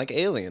 It's kind of like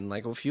Alien.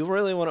 Like, if you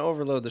really want to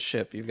overload the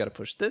ship, you've got to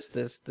push this, and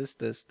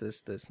this.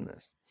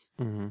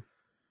 Mm-hmm.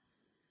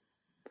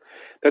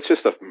 That's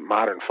just a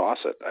modern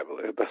faucet, I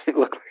believe. It doesn't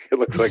look like it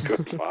looks like a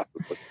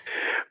faucet.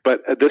 But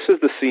this is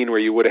the scene where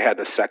you would have had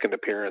the second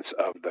appearance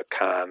of the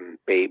Khan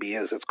baby,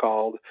 as it's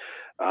called,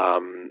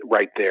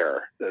 right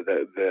there.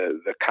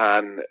 The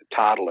Khan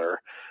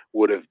toddler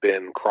would have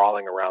been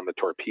crawling around the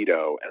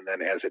torpedo, and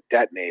then as it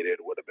detonated,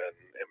 would have been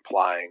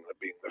implying that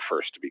being the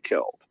first to be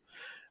killed.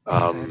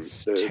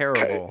 That's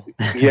terrible.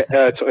 Yeah,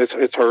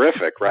 it's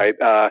horrific, right?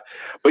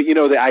 But you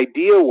know, the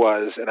idea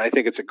was, and I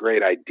think it's a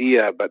great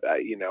idea, but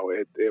you know,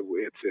 it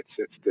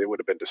would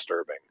have been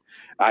disturbing.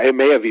 It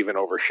may have even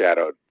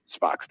overshadowed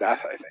Spock's death,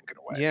 I think, in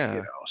a way. Yeah.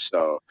 You know,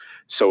 so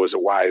it was a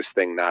wise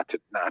thing not to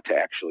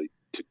actually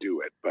to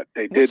do it, but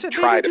they did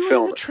try to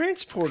film in the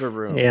transporter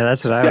room. Yeah,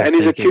 that's what I was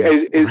and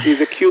thinking. He's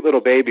a cute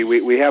little baby.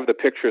 We have the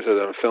pictures of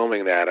them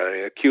filming that. I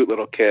mean, a cute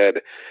little kid.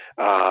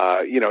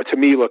 You know, to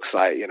me looks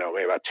like, you know,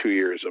 maybe about 2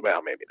 years,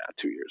 well, maybe not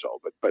 2 years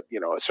old, but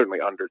you know, certainly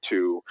under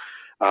 2.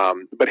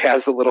 But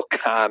has a little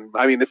Khan.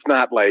 I mean, it's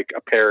not like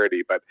a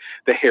parody, but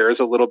the hair is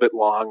a little bit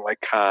long, like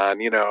Khan.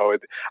 You know,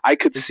 I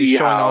could Is see he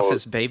showing how, off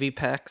his baby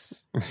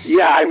pecs?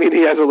 Yeah, I mean,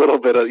 he has a little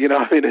bit of, you know,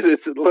 I mean,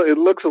 it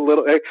looks a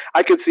little.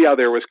 I could see how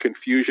there was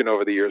confusion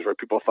over the years where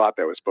people thought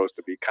that was supposed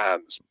to be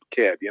Khan's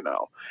kid, you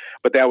know,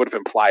 but that would have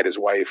implied his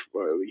wife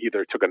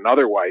either took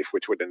another wife,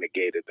 which would have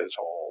negated this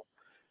whole,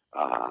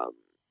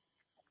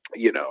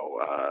 you know,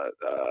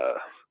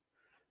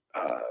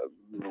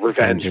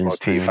 revenge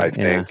motif, I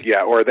think.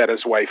 Yeah, or that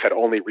his wife had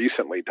only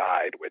recently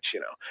died, which,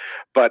 you know,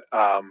 but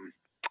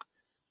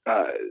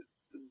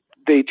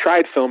they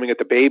tried filming it.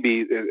 The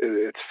baby,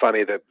 it's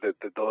funny that the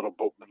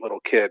little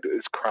kid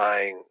is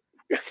crying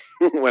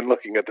when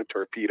looking at the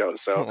torpedo.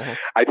 So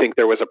I think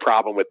there was a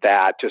problem with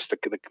that, just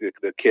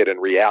the kid in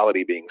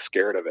reality being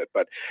scared of it.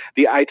 But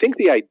I think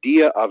the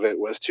idea of it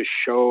was to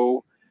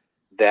show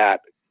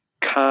that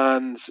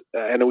Khan's,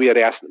 and we had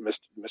asked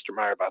Mr.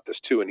 Meyer about this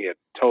too, and he had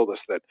told us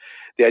that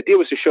the idea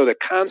was to show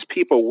that Khan's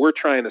people were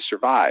trying to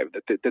survive,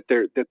 that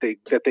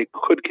they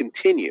could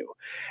continue,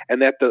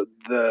 and that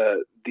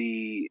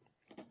the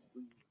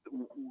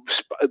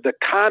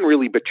Khan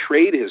really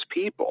betrayed his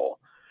people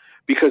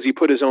because he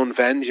put his own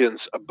vengeance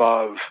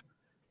above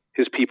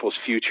his people's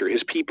future.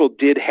 His people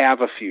did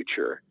have a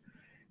future,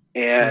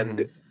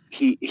 and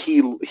he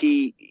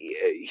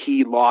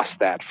lost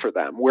that for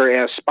them.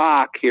 Whereas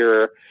Spock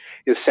here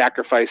is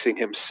sacrificing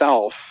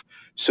himself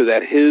so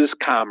that his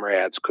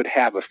comrades could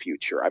have a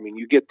future. I mean,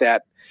 you get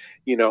that,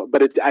 you know,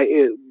 but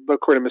but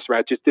according to Mr. Matt,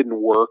 it just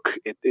didn't work.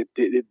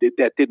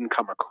 That didn't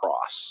come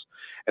across.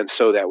 And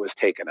so that was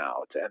taken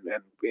out,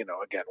 and you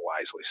know, again,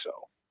 wisely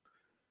so,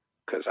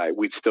 because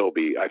we'd still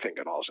be, I think,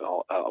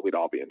 we'd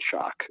all be in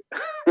shock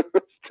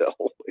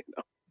still, you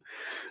know.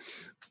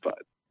 But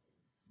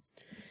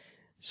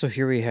so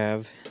here we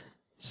have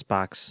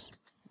Spock's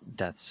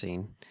death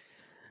scene.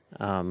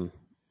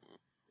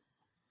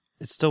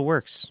 It still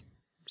works.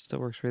 Still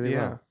works really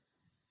well.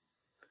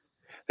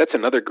 That's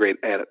another great,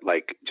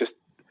 like, just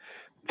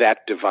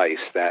that device,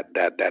 that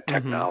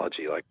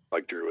technology, like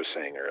Drew was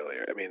saying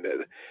earlier. I mean,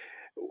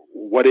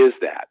 what is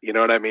that? You know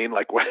what I mean?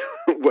 Like, what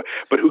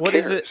but who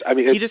cares? Is it? I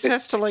mean, he just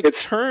has to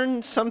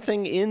turn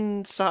something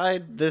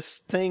inside this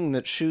thing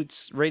that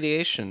shoots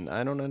radiation.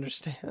 I don't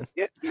understand.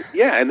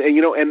 Yeah, and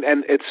you know,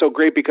 and it's so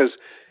great because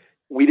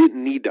we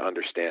didn't need to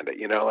understand it.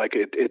 You know, like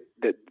it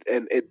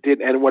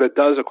did, and what it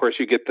does, of course,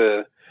 you get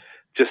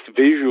just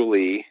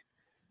visually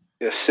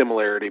a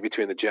similarity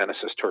between the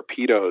Genesis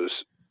torpedoes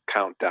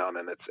countdown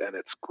and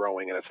it's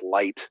growing and it's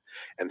light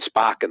and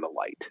Spock in the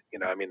light. You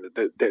know, I mean,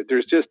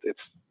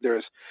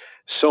 there's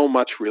so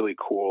much really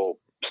cool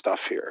stuff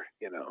here.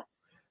 You know,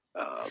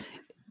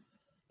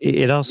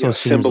 it also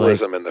seems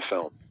symbolism in the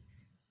film.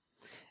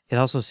 It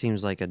also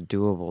seems like a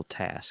doable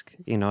task.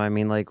 You know, I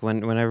mean, like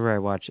whenever I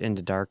watch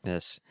Into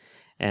Darkness,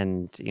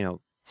 and you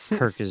know,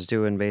 Kirk is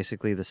doing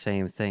basically the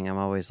same thing, I'm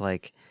always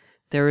like,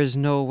 there is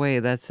no way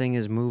that thing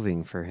is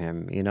moving for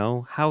him, you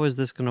know? How is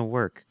this going to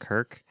work,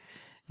 Kirk?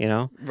 You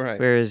know? Right.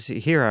 Whereas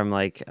here I'm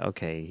like,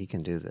 okay, he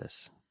can do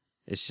this.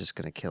 It's just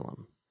going to kill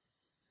him.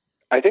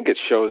 I think it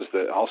shows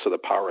also the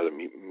power of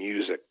the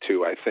music,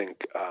 too. I think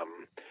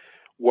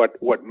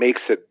what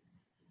makes it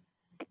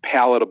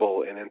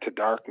palatable and Into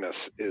Darkness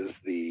is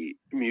the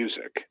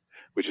music,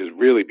 which is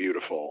really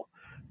beautiful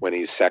when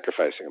he's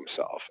sacrificing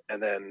himself.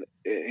 And then,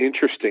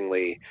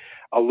 interestingly,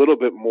 a little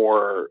bit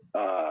more...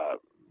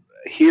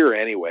 here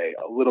anyway,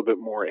 a little bit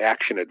more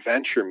action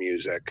adventure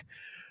music,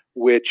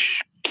 which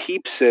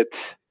keeps it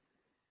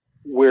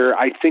where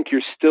I think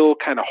you're still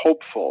kind of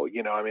hopeful.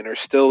 You know, I mean,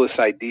 there's still this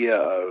idea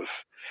of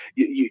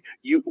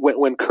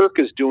when Kirk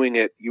is doing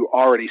it, you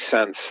already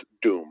sense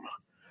doom.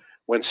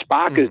 When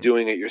Spock is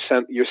doing it,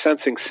 you're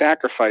sensing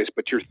sacrifice,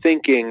 but you're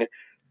thinking,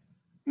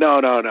 no,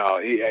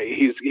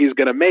 he's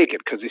going to make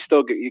it, because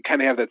you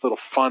kind of have that little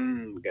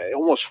fun,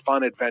 almost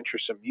fun,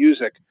 adventuresome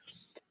music.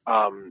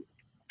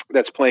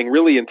 that's playing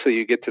really until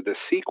you get to this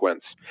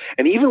sequence.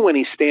 And even when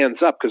he stands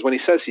up, because when he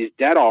says he's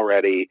dead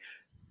already,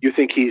 you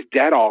think he's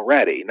dead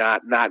already,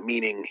 not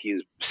meaning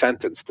he's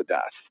sentenced to death.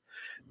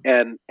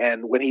 And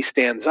when he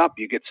stands up,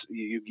 you get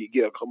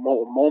a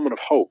moment of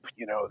hope,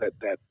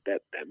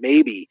 that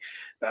maybe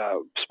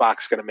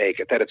Spock's going to make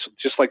it. That it's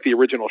just like the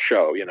original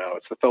show,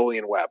 it's the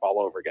Tholian web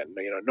all over again.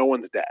 No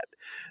one's dead,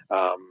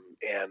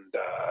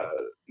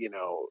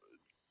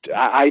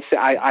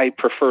 I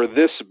prefer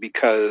this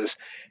because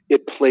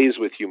it plays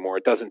with you more.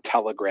 It doesn't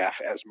telegraph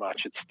as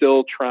much. It's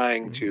still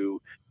trying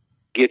to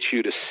get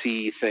you to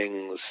see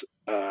things,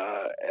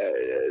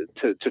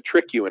 to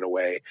trick you in a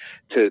way,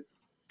 so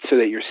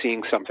that you're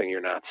seeing something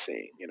you're not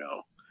seeing.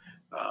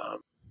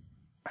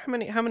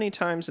 How many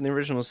times in the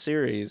original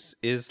series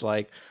is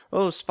like,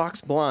 oh,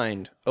 Spock's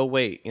blind. Oh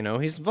wait,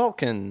 he's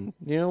Vulcan.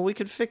 We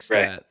could fix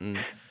that. And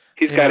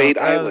he's got 8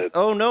 eyelids.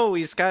 Oh no,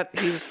 he's got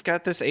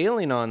this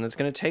alien on that's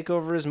going to take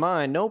over his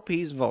mind. Nope,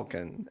 he's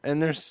Vulcan.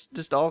 And there's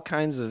just all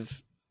kinds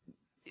of.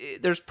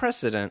 There's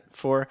precedent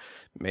for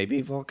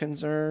maybe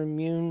Vulcans are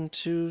immune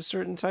to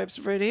certain types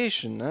of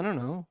radiation. I don't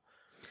know.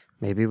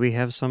 Maybe we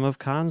have some of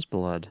Khan's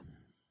blood.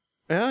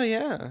 Oh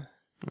yeah.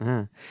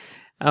 No,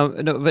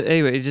 but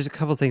anyway, just a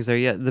couple things there.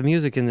 Yeah, the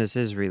music in this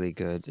is really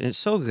good. It's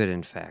so good,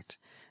 in fact,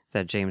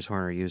 that James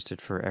Horner used it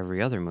for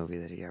every other movie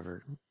that he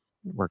ever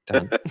worked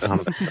on.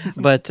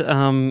 But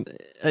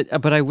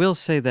I will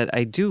say that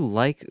I do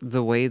like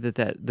the way that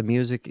the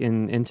music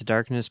in Into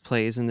Darkness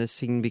plays in this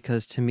scene,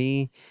 because to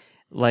me,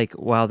 like,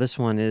 while this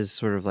one is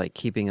sort of like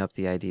keeping up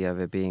the idea of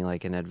it being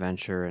like an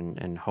adventure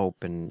and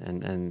hope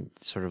and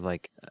sort of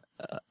like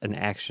an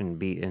action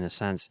beat in a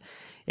sense,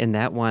 in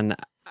that one,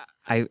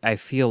 I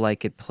feel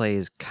like it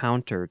plays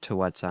counter to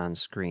what's on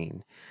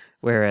screen.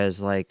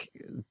 Whereas like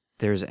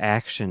there's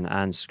action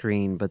on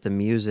screen, but the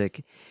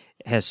music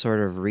has sort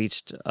of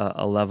reached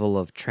a level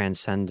of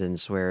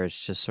transcendence where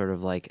it's just sort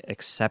of like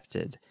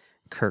accepted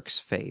Kirk's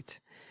fate.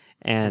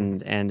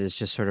 And is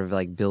just sort of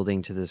like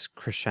building to this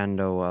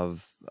crescendo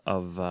of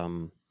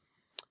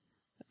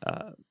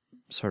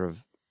sort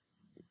of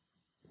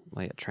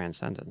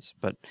transcendence.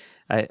 But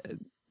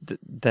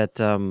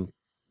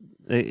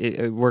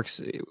it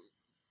works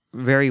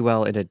very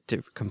well in a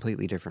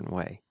completely different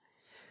way.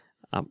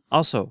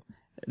 Also,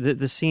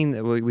 the scene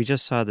that we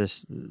just saw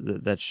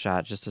that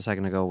shot just a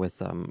second ago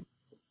with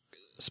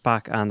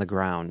Spock on the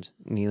ground,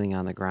 kneeling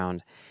on the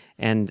ground,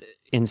 and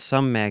in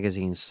some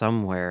magazine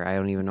somewhere, I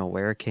don't even know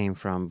where it came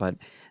from, but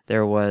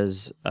there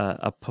was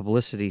a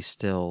publicity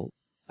still,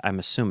 I'm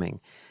assuming,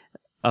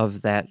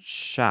 of that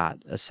shot,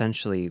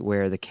 essentially,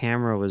 where the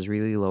camera was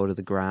really low to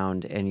the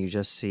ground and you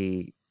just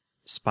see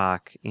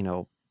Spock,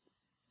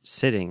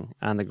 sitting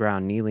on the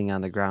ground, kneeling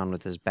on the ground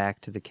with his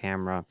back to the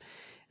camera.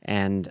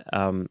 And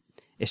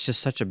it's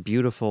just such a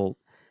beautiful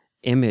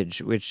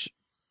image, which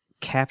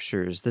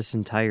captures this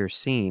entire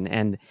scene.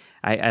 And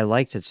I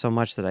liked it so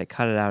much that I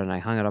cut it out and I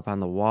hung it up on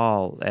the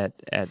wall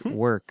at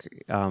work,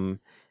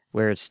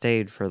 where it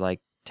stayed for like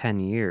 10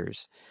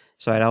 years.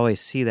 So I'd always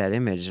see that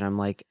image and I'm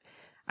like,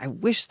 I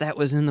wish that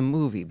was in the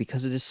movie,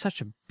 because it is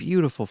such a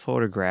beautiful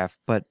photograph,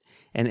 but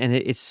and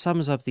it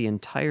sums up the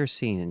entire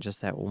scene in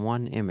just that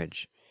one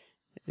image.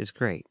 It's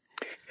great.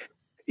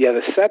 Yeah,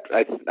 the set,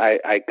 I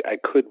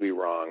could be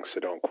wrong,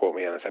 so don't quote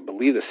me on this. I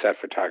believe the set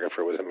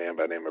photographer was a man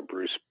by the name of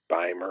Bruce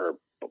Beamer,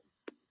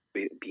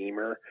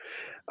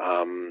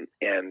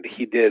 and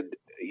he did,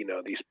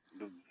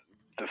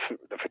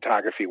 the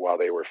photography while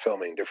they were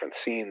filming different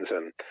scenes,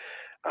 and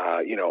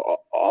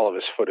all of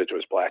his footage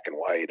was black and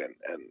white, and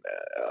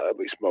at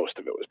least most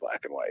of it was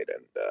black and white,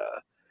 and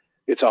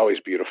it's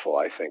always beautiful,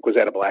 I think. Was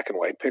that a black and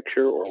white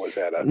picture, or was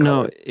that a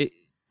No, color?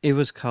 It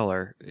was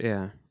color,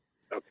 yeah.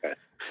 Okay,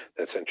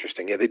 that's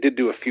interesting. Yeah, they did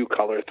do a few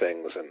color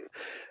things, and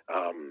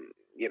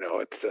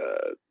it's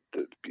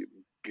the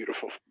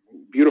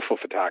beautiful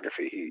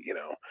photography.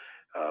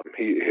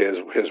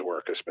 His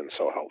work has been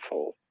so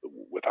helpful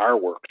with our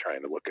work,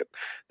 trying to look at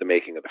the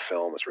making of the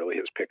film. It's really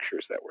his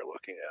pictures that we're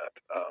looking at.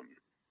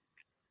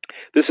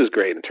 This is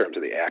great in terms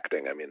of the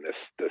acting. I mean,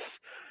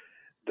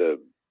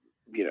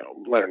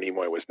 Leonard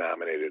Nimoy was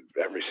nominated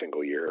every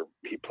single year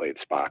he played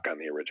Spock on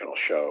the original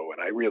show, and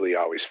I really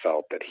always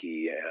felt that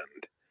he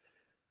and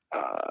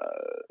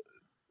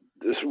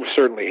this was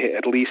certainly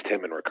at least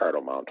him and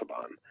Ricardo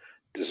Montalban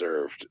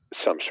deserved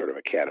some sort of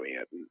Academy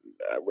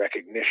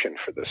recognition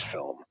for this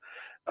film,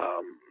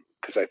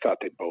 because I thought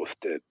they both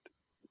did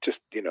just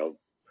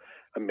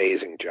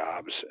amazing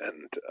jobs,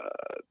 and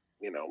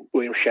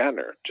William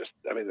Shatner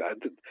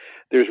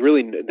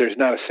there's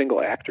not a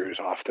single actor who's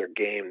off their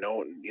game. No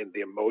one,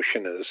 the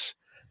emotion is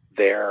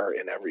there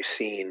in every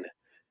scene.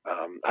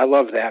 I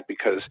love that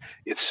because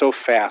it's so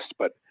fast,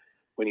 but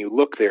when you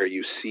look there,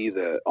 you see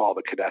all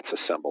the cadets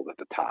assembled at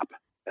the top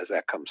as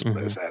that comes,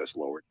 as that is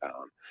lowered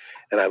down.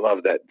 And I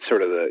love that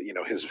sort of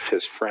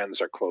his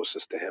friends are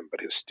closest to him, but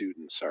his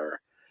students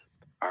are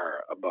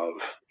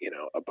above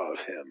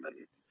him.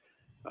 And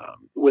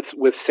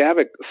with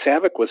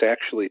Savick was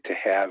actually to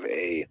have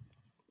a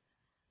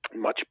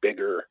much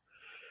bigger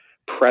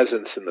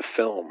presence in the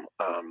film.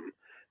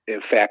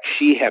 in fact,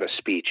 she had a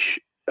speech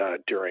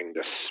during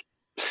this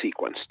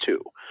sequence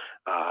too,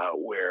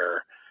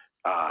 where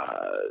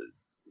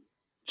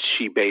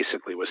she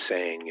basically was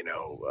saying,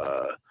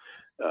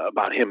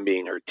 about him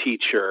being her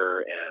teacher,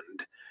 and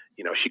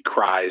she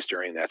cries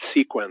during that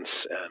sequence.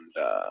 And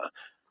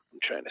I'm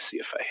trying to see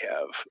if I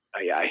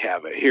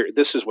have it here.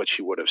 This is what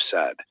she would have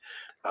said.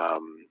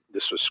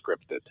 This was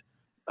scripted.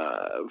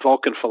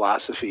 Vulcan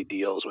philosophy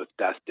deals with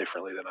death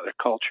differently than other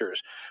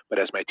cultures, but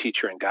as my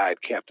teacher and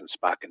guide, Captain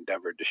Spock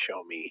endeavored to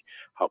show me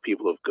how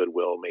people of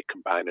goodwill may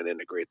combine and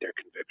integrate their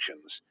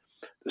convictions.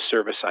 The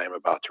service I am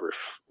about to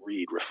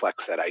read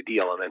reflects that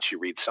ideal. And then she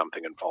reads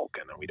something in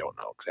Vulcan, and we don't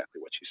know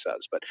exactly what she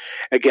says. But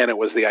again, it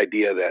was the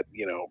idea that,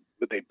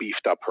 that they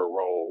beefed up her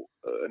role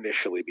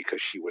initially because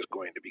she was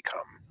going to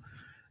become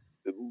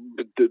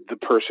the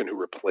person who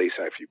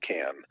replaces, if you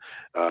can,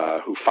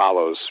 who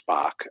follows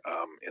Spock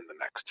in the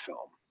next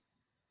film.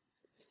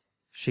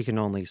 She can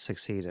only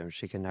succeed him.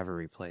 She can never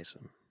replace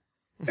him.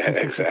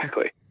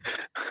 Exactly.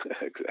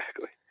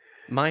 Exactly.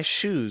 My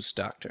shoes,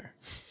 Doctor.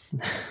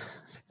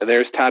 And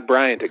there's Todd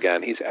Bryant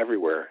again. He's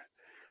everywhere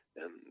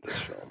in this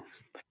film.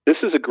 This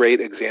is a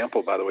great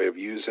example, by the way, of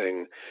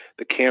using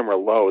the camera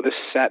low. This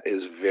set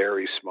is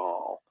very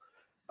small,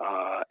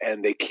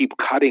 and they keep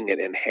cutting it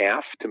in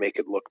half to make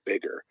it look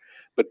bigger.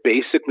 But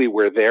basically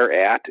where they're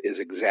at is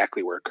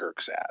exactly where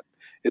Kirk's at.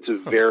 It's a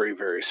very,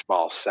 very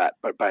small set.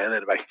 But by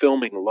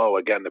filming low,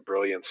 again, the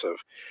brilliance of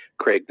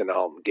Craig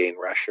Denault and Gain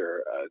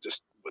Rescher,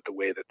 just with the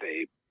way that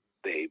they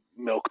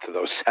milked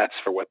those sets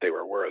for what they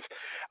were worth,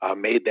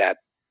 made that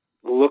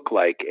look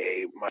like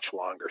a much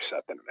longer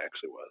set than it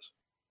actually was.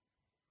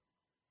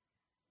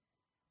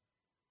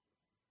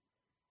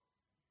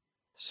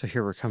 So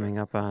here we're coming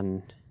up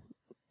on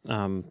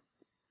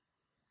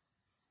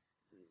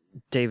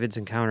David's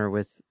encounter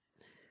with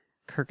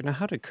Kirk. Now,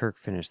 how did Kirk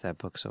finish that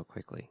book so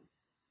quickly?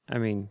 I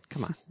mean,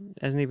 come on,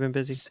 hasn't he been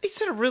busy? He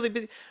said a really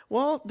busy.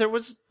 Well, there were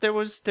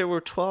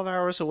 12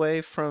 hours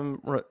away from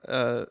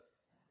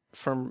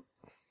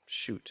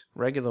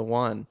Regular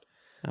One.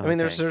 Okay. I mean,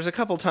 there's a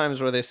couple times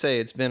where they say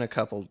it's been a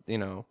couple.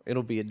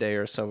 It'll be a day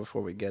or so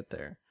before we get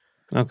there.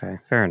 Okay,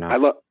 fair enough.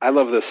 I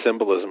love the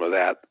symbolism of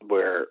that,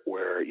 where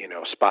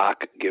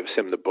Spock gives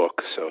him the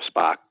book, so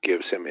Spock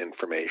gives him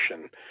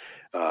information.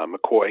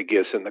 McCoy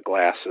gives him the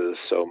glasses,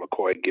 so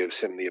McCoy gives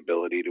him the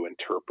ability to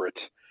interpret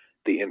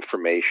the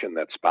information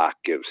that Spock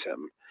gives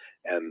him.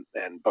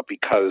 But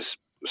because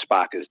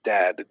Spock is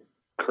dead,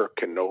 Kirk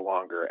can no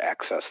longer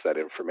access that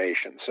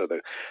information. So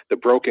the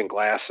broken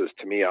glasses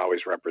to me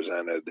always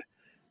represented,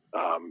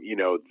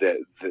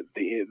 the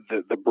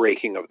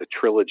breaking of the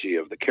trilogy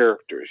of the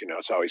characters.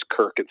 It's always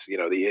Kirk. It's the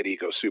id,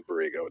 ego,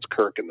 superego. It's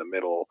Kirk in the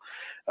middle.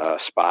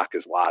 Spock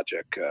is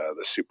logic.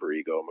 The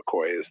superego.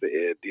 McCoy is the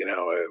id.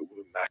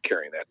 Not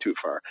carrying that too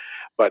far,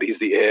 but he's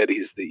the id.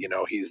 He's the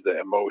he's the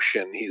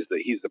emotion. He's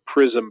the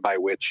prism by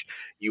which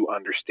you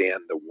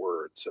understand the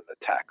words and the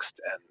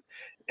text.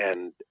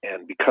 And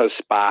because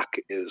Spock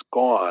is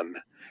gone,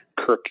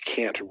 Kirk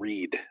can't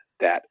read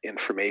that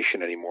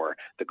information anymore.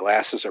 The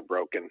glasses are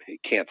broken. He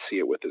can't see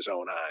it with his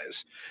own eyes.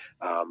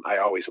 I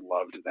always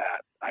loved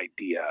that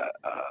idea,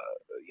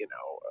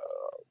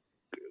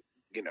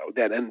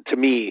 that, and to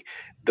me,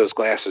 those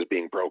glasses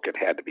being broken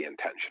had to be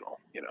intentional.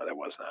 That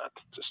was not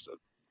just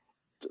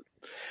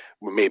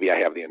maybe I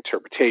have the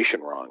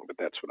interpretation wrong, but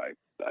that's what I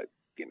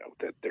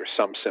that there's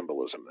some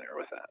symbolism there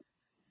with that.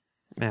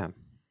 Yeah.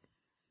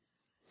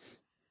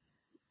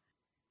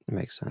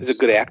 Makes sense. He's a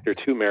good actor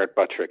too, Merritt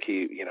Buttrick.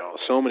 He,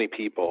 so many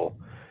people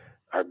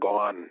are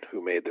gone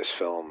who made this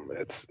film.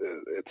 It's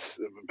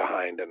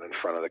behind and in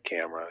front of the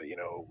camera.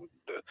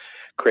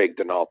 Craig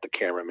Denault, the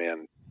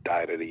cameraman,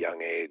 died at a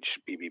young age.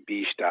 B.B.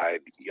 Biche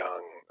died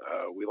young.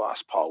 We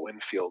lost Paul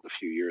Winfield a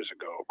few years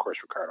ago. Of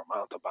course, Ricardo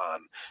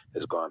Montalban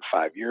has gone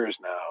 5 years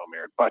now.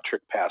 Merritt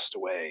Buttrick passed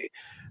away.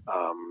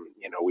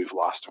 We've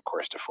lost, of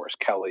course, DeForest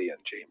Kelley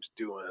and James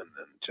Doohan,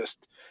 and just.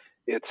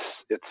 It's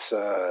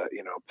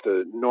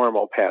the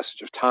normal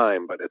passage of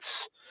time, but it's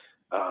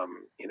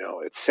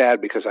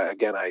sad because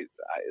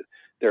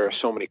there are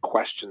so many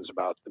questions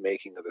about the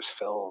making of this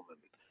film,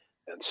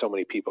 and so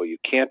many people you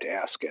can't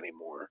ask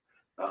anymore,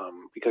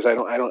 because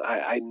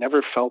I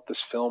never felt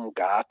this film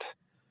got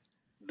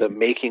the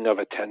making of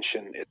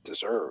attention it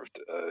deserved.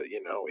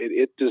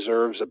 It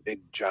deserves a big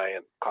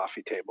giant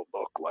coffee table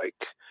book like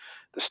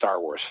the Star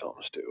Wars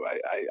films do.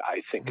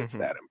 I think it's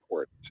that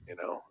important,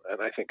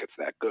 and I think it's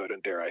that good.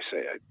 And dare I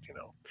say,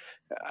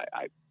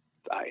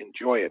 I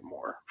enjoy it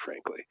more,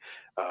 frankly,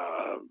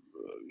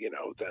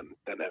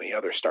 than any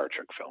other Star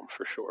Trek film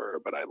for sure.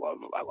 But I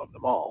love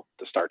them all.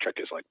 The Star Trek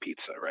is like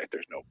pizza, right?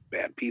 There's no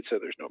bad pizza.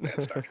 There's no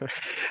bad Star Trek.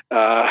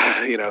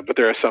 But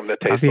there are some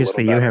that taste.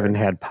 Obviously, a little you better. haven't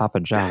had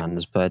Papa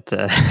John's, but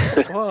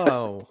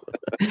Whoa.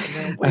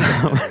 No, wait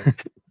a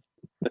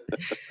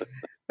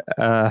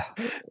minute.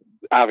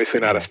 Obviously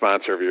not a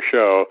sponsor of your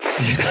show.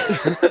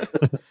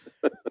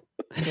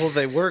 Well,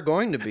 they were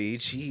going to be.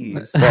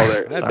 Jeez.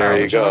 Well, there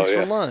you go.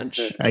 For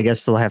lunch. I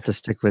guess they'll have to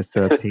stick with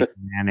Peyton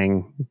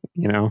Manning.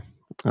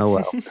 Oh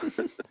well,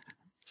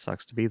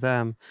 sucks to be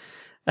them.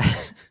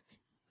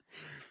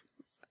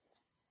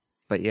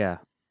 But yeah,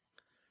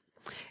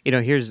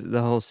 here's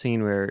the whole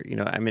scene where,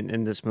 I mean,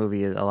 in this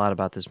movie, a lot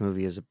about this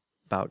movie is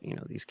about,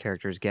 these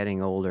characters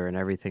getting older and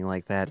everything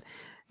like that.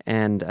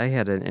 And I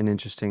had an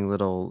interesting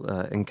little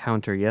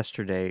encounter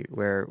yesterday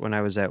where when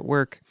I was at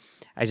work,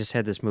 I just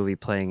had this movie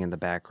playing in the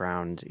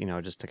background,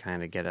 just to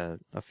kind of get a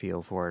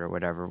feel for it or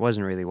whatever.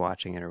 Wasn't really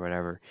watching it or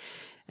whatever.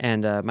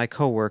 And my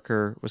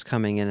coworker was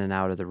coming in and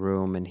out of the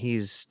room, and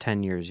he's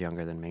 10 years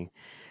younger than me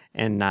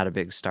and not a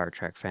big Star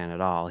Trek fan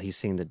at all. He's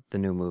seen the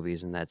new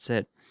movies, and that's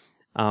it.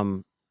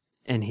 And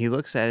he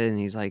looks at it, and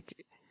he's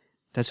like,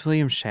 "That's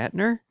William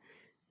Shatner?"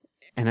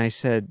 And I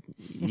said,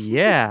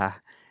 "Yeah."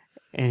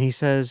 And he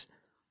says,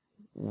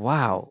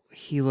 "Wow,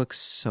 he looks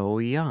so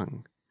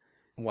young."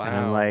 Wow. And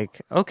I'm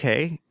like,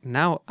 okay,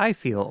 now I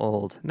feel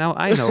old. Now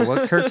I know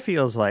what Kirk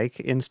feels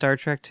like in Star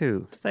Trek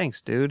 2.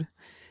 Thanks, dude.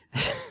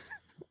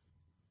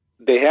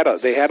 They had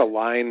a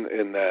line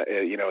in the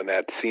in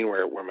that scene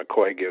where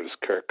McCoy gives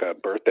Kirk a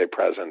birthday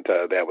present.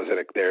 That was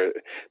it.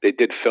 They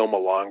did film a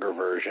longer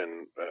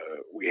version.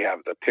 We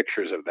have the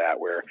pictures of that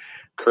where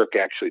Kirk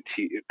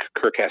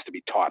has to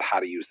be taught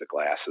how to use the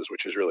glasses,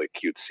 which is really a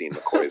cute scene.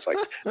 McCoy's like,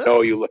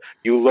 "No, you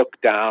look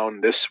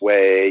down this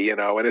way," and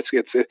it's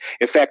in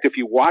fact, if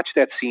you watch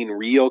that scene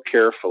real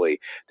carefully,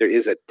 there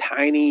is a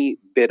tiny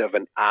bit of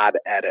an odd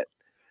edit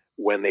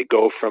when they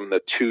go from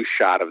the 2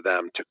 shot of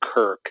them to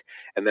Kirk,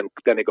 and then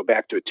they go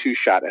back to a 2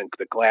 shot and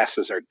the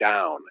glasses are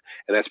down,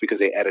 and that's because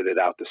they edited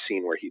out the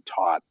scene where he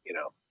taught,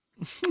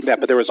 that.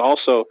 But there was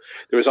also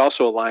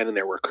a line in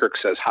there where Kirk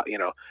says, how,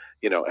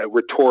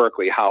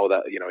 rhetorically, how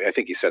the, I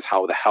think he says,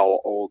 "How the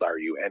hell old are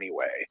you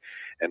anyway?"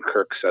 And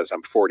Kirk says,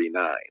 "I'm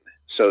 49."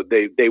 So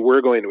they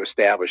were going to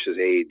establish his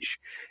age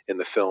in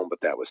the film,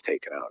 but that was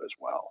taken out as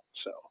well.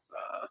 So,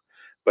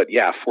 but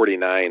yeah,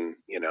 49,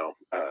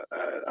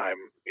 I'm,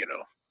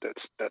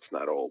 that's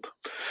not old.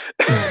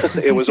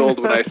 It was old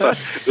when I saw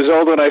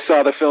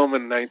the film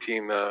in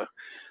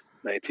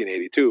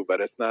 1982,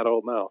 but it's not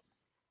old now.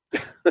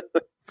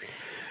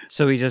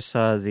 So we just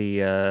saw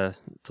the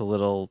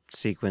little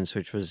sequence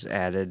which was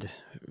added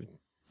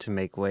to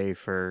make way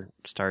for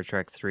Star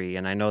Trek 3,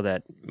 and I know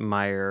that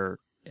Meyer,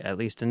 at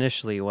least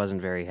initially,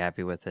 wasn't very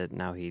happy with it.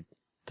 Now he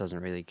doesn't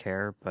really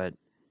care, but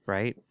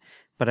right?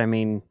 But I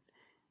mean,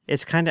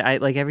 it's kind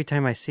of like every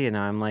time I see it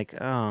now, I'm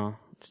like, oh,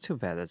 it's too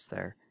bad that's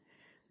there.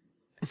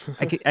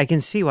 I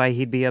can see why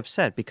he'd be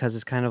upset, because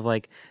it's kind of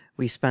like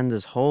we spend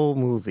this whole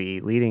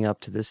movie leading up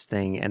to this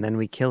thing, and then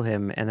we kill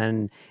him, and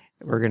then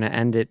we're going to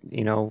end it,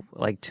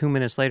 like 2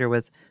 minutes later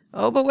with,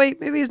 "Oh, but wait,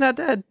 maybe he's not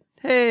dead.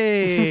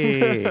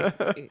 Hey,"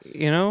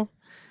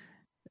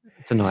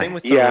 It's annoying. Same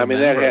with I mean,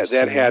 that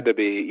scene. had to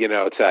be,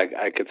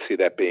 I could see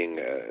that being,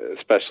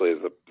 especially as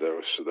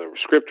the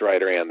script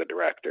writer and the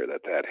director,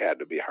 that had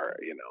to be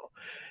hard,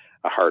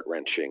 a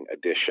heart-wrenching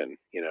addition,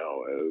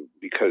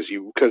 because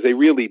they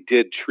really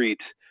did treat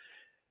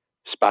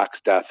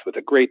Spock's death with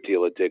a great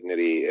deal of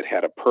dignity. It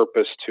had a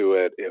purpose to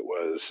it. It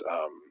was,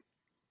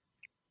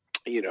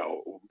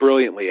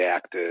 brilliantly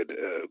acted,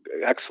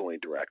 excellently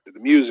directed. The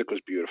music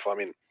was beautiful. I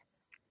mean,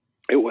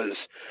 it was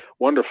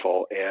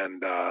wonderful.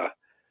 And, and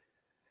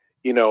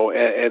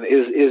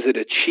is it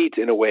a cheat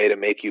in a way to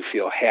make you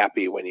feel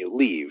happy when you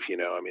leave?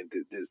 I mean,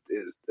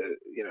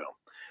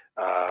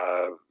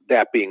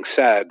 that being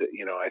said,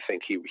 I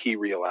think he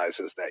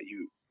realizes that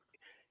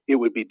it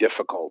would be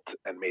difficult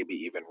and maybe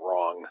even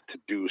wrong to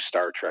do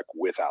Star Trek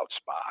without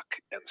Spock,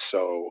 and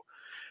so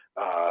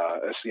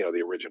as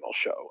the original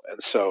show, and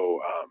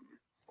so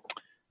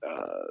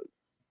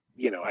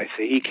I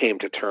think he came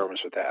to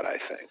terms with that. I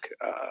think,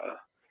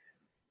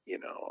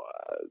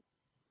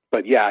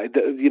 but yeah,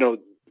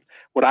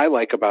 what I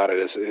like about it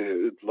is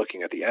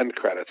looking at the end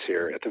credits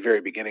here at the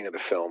very beginning of the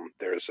film.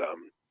 There's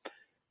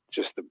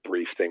just the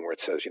brief thing where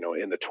it says,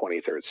 in the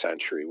 23rd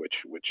century, which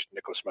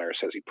Nicholas Meyer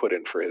says he put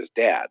in for his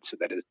dad, so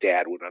that his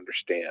dad would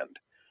understand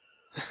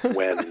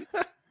when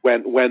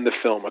the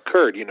film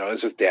occurred.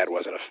 As his dad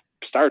wasn't a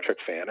Star Trek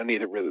fan, and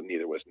neither was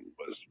Nicholas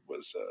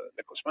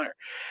Meyer,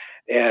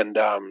 and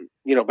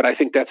but I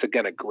think that's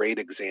again a great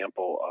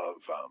example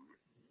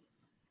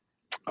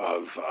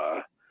of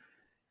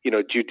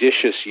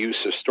judicious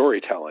use of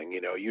storytelling.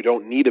 You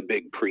don't need a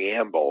big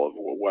preamble of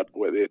what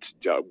do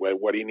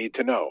you need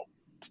to know.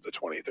 The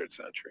 23rd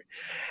century,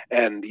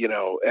 and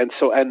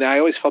I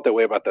always felt that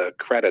way about the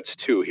credits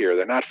too. Here,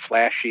 they're not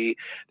flashy.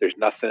 There's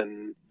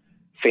nothing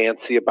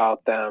fancy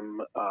about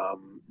them,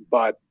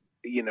 but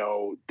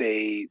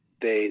the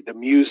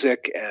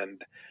music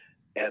and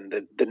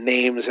the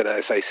names, and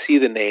as I see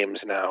the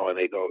names now, and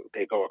they go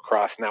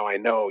across. Now I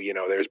know,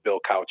 there's Bill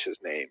Couch's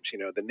names.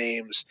 The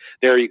names.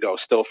 There you go.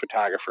 Still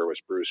photographer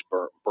was Bruce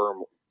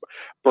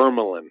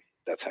Bermelin.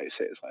 That's how you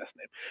say his last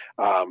name.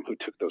 Who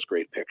took those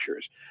great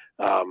pictures.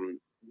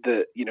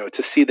 To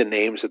see the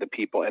names of the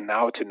people, and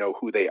now to know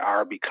who they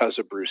are because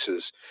of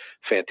Bruce's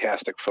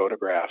fantastic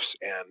photographs,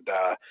 and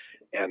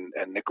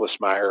Nicholas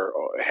Meyer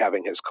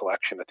having his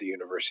collection at the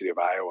University of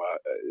Iowa,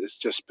 has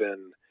just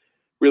been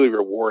really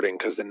rewarding,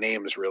 because the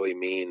names really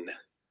mean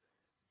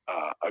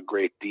a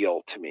great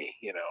deal to me,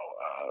 and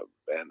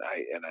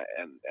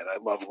I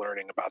love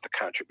learning about the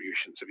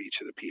contributions of each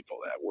of the people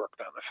that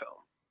worked on the film.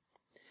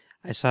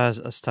 I saw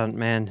a stunt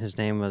man. His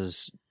name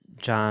was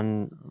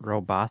John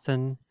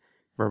Robotham,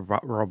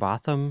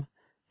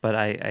 but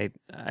I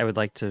would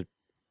like to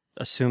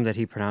assume that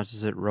he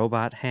pronounces it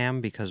Robot Ham,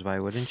 because why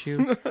wouldn't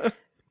you?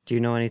 Do you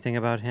know anything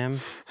about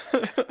him?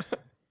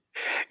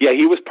 Yeah,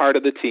 he was part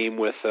of the team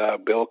with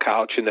Bill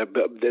Couch, and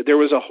there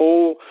was a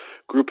whole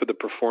group of the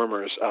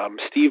performers.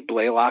 Steve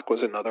Blaylock was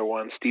another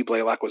one. Steve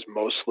Blaylock was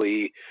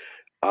mostly,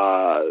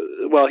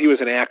 he was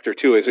an actor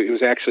too. He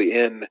was actually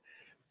in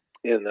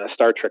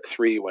Star Trek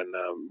 3 when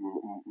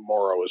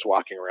Morrow was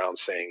walking around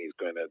saying he's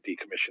going to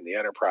decommission the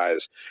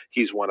Enterprise.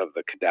 He's one of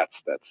the cadets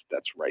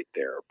that's right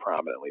there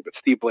prominently. But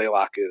Steve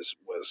Blaylock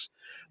was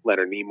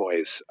Leonard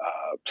Nimoy's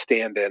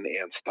stand-in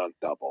and stunt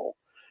double.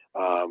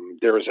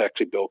 There was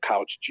actually Bill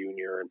Couch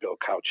Jr. and Bill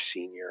Couch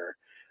Sr.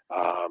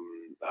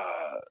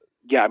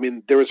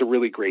 There was a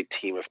really great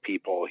team of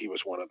people. He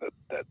was one of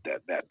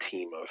that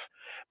team of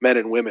men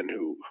and women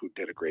who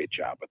did a great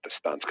job with the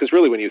stunts. Because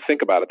really, when you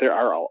think about it, there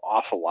are an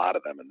awful lot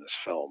of them in this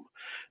film,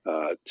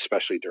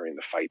 especially during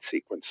the fight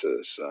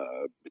sequences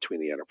between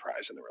the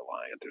Enterprise and the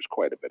Reliant. There's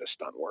quite a bit of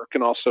stunt work,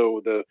 and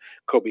also the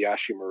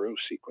Kobayashi Maru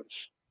sequence.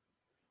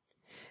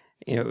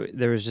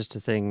 There was just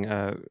a thing,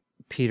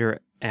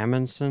 Peter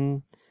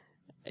Amundsen,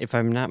 if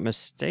I'm not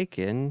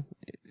mistaken,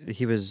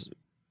 he was.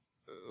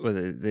 Well,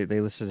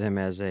 they listed him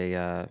as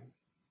an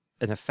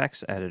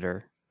effects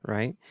editor,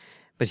 right?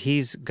 But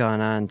he's gone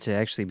on to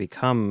actually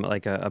become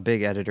like a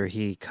big editor.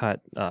 He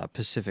cut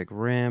Pacific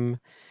Rim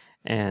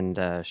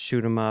and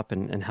Shoot 'Em Up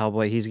and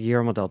Hellboy. He's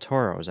Guillermo del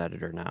Toro's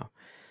editor now.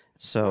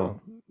 So,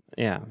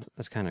 yeah,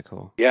 that's kind of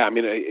cool. Yeah,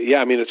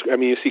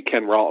 you see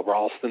Ken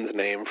Ralston's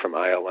name from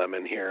ILM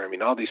in here. I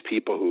mean, all these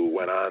people who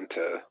went on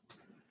to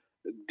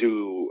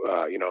do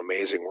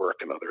amazing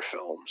work in other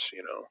films.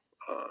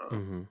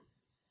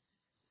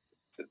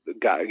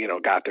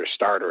 Got their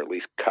start, or at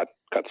least cut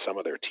some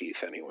of their teeth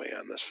anyway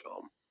on this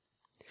film.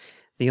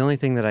 The only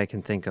thing that I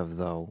can think of,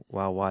 though,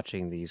 while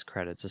watching these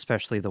credits,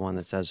 especially the one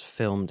that says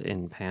filmed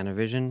in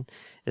Panavision,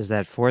 is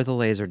that for the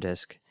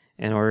Laserdisc,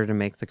 in order to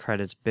make the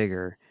credits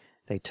bigger,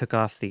 they took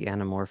off the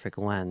anamorphic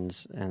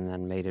lens and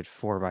then made it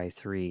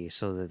 4:3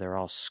 so that they're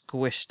all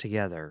squished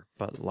together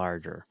but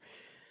larger.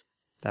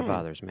 That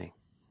bothers me.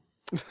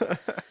 What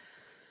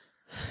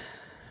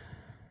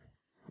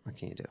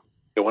can you do?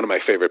 One of my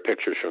favorite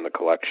pictures from the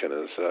collection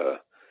is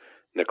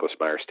Nicholas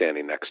Meyer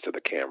standing next to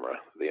the camera,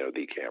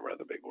 the camera,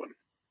 the big one.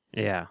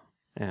 Yeah,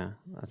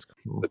 that's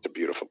cool. It's a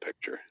beautiful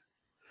picture.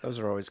 Those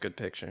are always good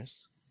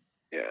pictures.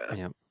 Yeah.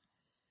 Yep.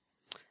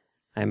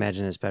 I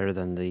imagine it's better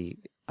than the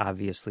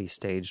obviously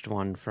staged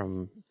one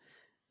from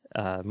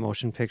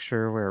Motion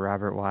Picture where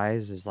Robert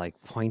Wise is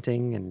like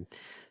pointing and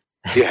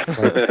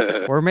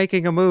like, we're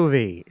making a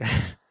movie.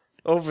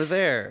 Over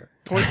there.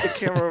 Point the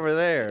camera over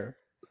there.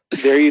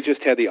 There you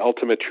just had the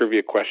ultimate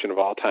trivia question of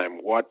all time.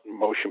 What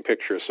Motion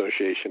Picture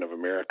Association of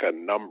America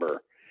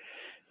number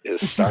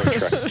is Star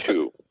Trek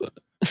 2?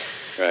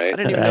 Right? I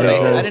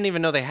didn't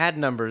even know they had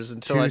numbers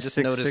until I just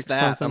noticed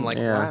that. I'm like,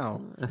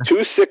 wow.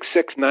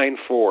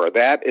 26694.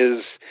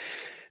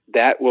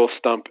 That will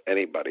stump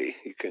anybody.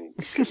 You can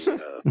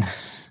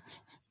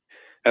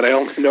and I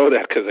only know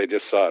that because I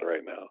just saw it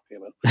right now.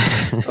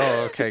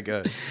 Oh, okay,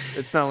 good.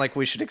 It's not like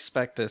we should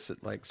expect this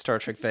at like Star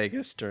Trek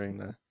Vegas during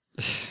the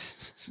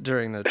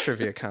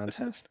trivia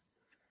contest.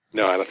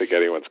 No, I don't think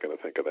anyone's going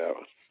to think of that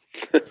one.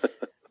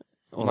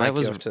 Well, Mike,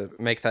 you have to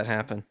make that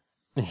happen.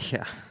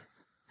 Yeah.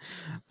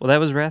 Well, that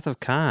was Wrath of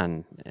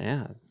Khan.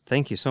 Yeah.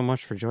 Thank you so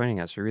much for joining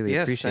us. We really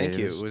appreciate it. Yes, thank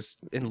you. It was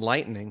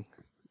enlightening.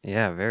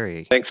 Yeah,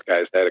 very. Thanks,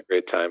 guys. I had a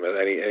great time.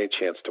 Any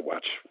chance to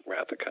watch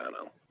Wrath of Khan?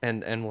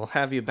 And we'll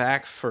have you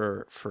back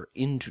for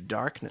Into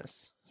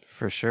Darkness.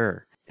 For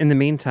sure. In the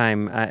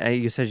meantime,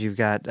 you said you've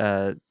got,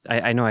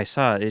 I know I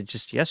saw it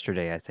just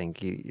yesterday, I think,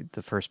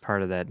 the first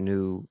part of that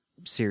new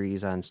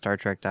series on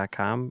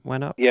StarTrek.com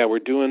went up. Yeah, we're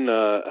doing,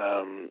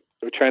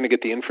 we're trying to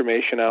get the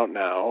information out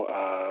now.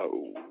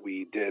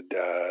 We did,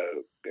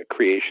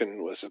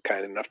 Creation was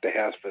kind enough to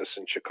have us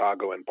in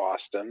Chicago and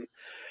Boston.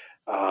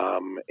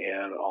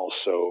 And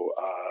also,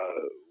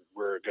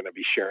 we're going to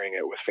be sharing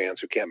it with fans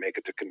who can't make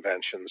it to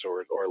conventions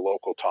or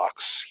local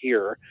talks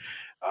here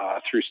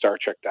through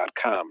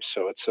StarTrek.com.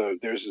 So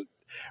there's a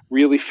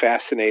really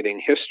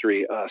fascinating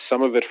history,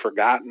 some of it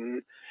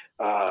forgotten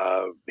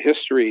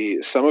history,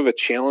 some of it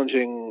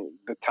challenging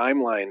the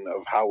timeline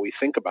of how we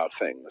think about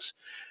things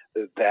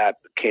that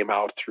came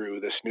out through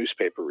this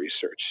newspaper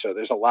research. So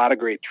there's a lot of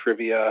great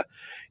trivia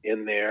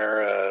in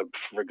there.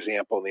 For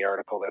example, in the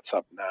article that's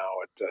up now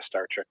at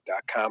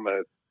StarTrek.com,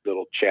 a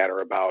little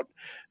chatter about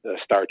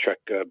Star Trek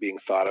being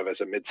thought of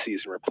as a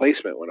mid-season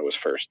replacement when it was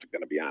first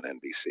going to be on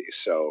NBC.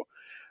 So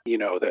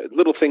the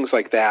little things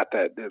like that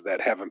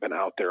haven't been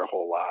out there a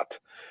whole lot.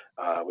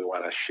 We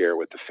want to share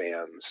with the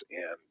fans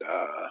and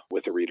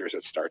with the readers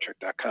at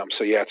StarTrek.com.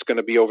 So yeah, it's going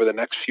to be over the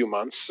next few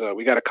months.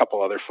 We got a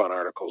couple other fun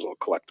articles, little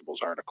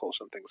collectibles articles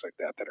and things like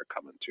that are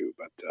coming too.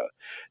 But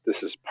this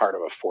is part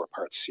of a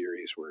 4-part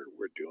series we're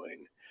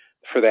doing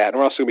for that. And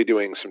we're also going to be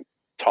doing some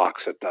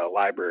talks at the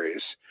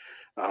libraries.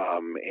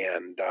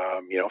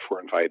 If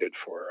we're invited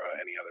for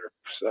any other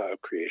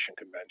creation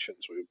conventions,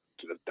 we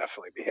would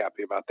definitely be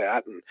happy about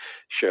that and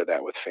share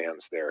that with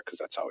fans there, because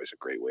that's always a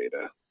great way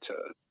to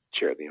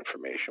share the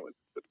information with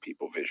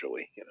people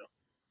visually.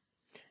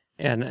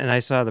 And I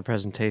saw the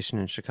presentation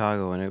in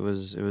Chicago, and it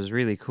was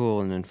really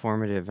cool and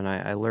informative, and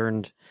I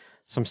learned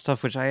some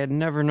stuff which I had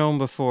never known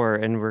before,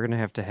 and we're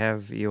going to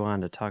have you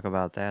on to talk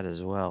about that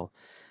as well.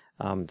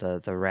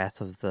 The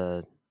Wrath of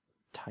the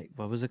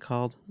what was it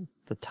called?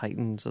 The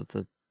Titans of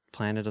the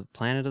Planet of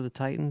the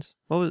Titans?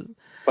 What was it?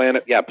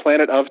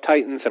 Planet of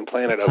Titans and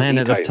Planet of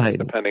Titans,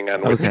 depending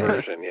on which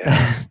version.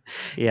 Yeah.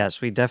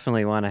 Yes, we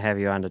definitely want to have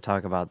you on to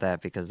talk about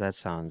that, because that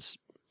sounds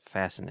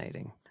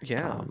fascinating.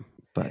 Yeah.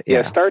 But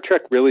Star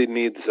Trek really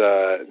needs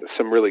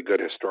some really good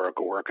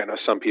historical work. I know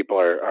some people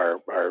are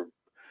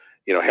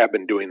have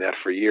been doing that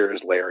for years.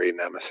 Larry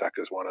Nemesek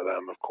is one of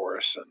them, of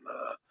course,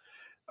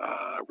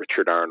 and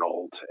Richard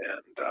Arnold,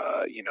 and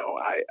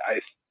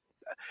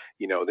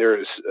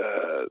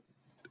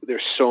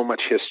there's so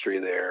much history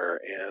there,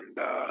 and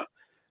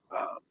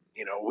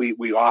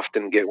we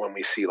often get, when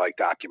we see like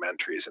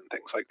documentaries and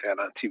things like that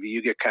on TV,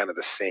 you get kind of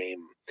the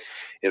same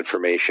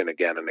information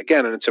again and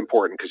again, and it's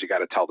important because you got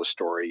to tell the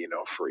story,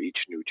 for each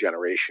new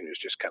generation who's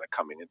just kind of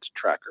coming into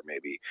Trek or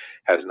maybe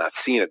has not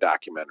seen a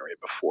documentary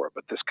before.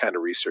 But this kind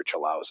of research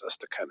allows us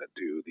to kind of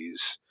do these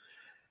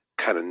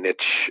kind of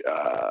niche,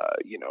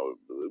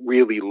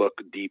 really look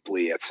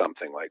deeply at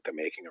something like the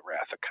making of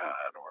Wrath of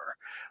Khan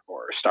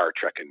or Star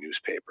Trek in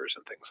newspapers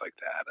and things like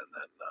that, and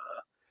then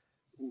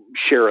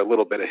share a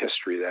little bit of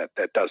history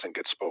that doesn't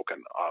get spoken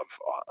of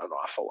an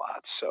awful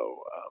lot.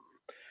 So,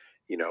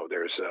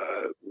 there's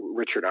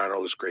Richard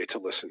Arnold is great to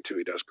listen to.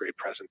 He does great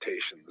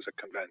presentations at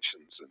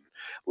conventions, and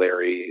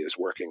Larry is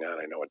working on,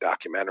 I know, a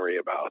documentary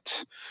about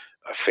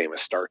a famous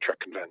Star Trek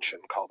convention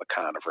called the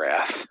Con of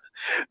Wrath,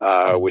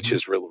 which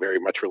is very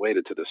much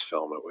related to this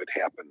film. It would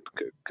happen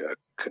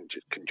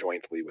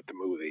conjointly with the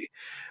movie,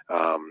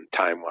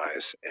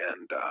 time-wise,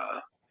 and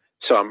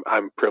so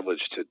I'm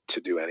privileged to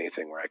do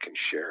anything where I can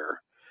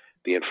share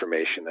the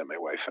information that my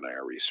wife and I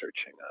are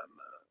researching on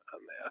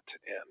that.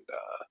 And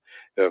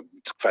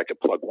if I could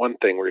plug one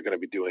thing, we're going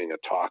to be doing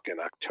a talk in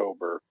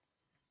October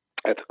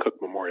at the Cook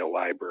Memorial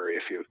Library.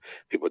 If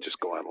people just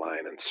go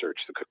online and search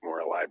the Cook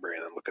Memorial Library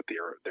and then look at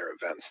their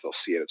events, they'll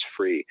see it. It's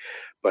free,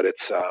 but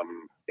it's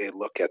a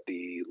look at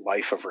the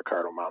life of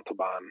Ricardo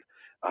Montalban.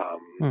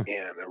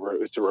 And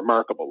it's a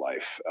remarkable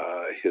life.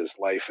 His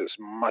life is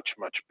much,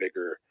 much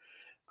bigger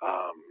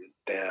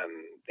than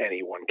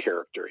any one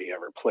character he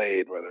ever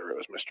played, whether it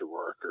was Mr.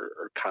 Rourke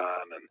or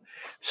Khan. And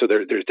so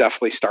there's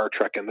definitely Star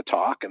Trek in the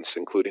talk, and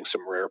including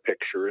some rare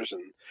pictures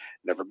and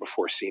never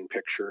before seen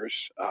pictures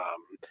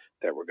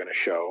that we're going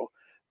to show.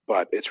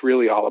 But it's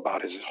really all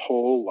about his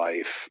whole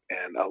life,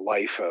 and a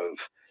life of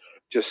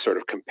just sort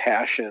of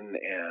compassion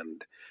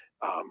and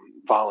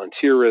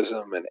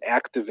volunteerism and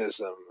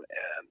activism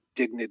and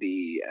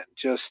dignity, and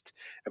just,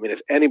 if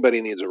anybody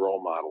needs a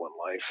role model in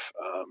life,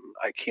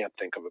 I can't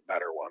think of a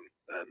better one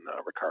than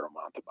Ricardo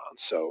Montalban.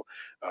 So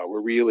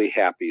we're really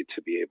happy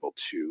to be able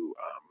to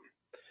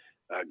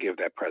give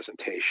that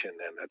presentation,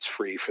 and that's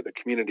free for the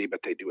community, but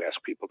they do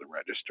ask people to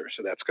register.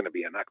 So that's going to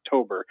be in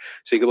October.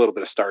 So you get a little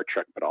bit of Star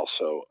Trek, but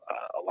also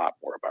a lot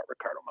more about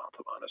Ricardo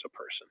Montalban as a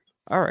person.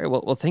 All right.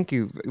 Well, thank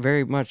you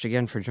very much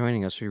again for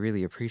joining us. We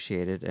really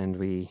appreciate it, and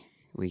we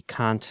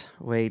can't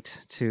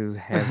wait to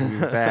have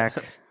you back.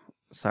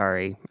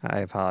 Sorry, I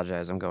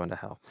apologize. I'm going to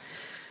hell.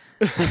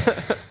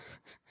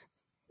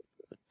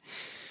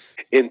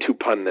 Into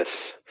punness.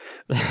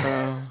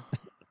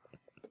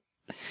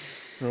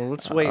 Well,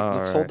 let's wait.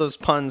 Let's hold those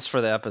puns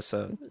for the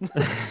episode.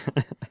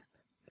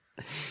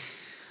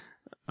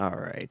 All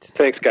right.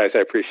 Thanks, guys. I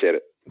appreciate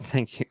it.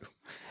 Thank you.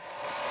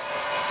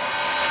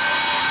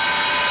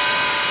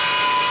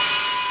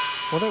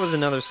 Well, that was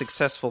another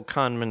successful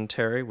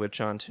commentary with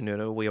John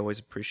Tenuto. We always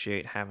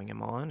appreciate having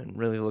him on and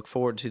really look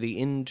forward to the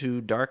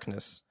Into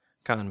Darkness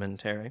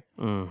commentary.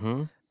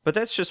 Mm-hmm. But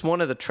that's just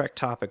one of the Trek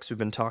topics we've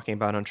been talking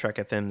about on Trek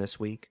FM this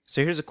week.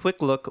 So here's a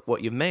quick look at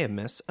what you may have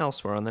missed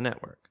elsewhere on the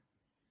network.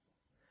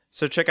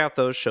 So check out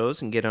those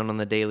shows and get on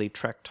the daily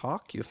Trek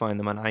Talk. You'll find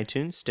them on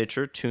iTunes,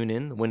 Stitcher,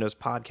 TuneIn, the Windows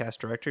Podcast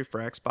Directory for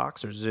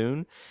Xbox or Zune,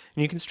 and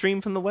you can stream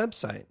from the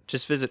website.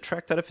 Just visit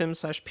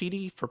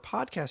trek.fm/PD for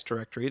Podcast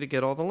Directory to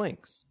get all the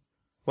links.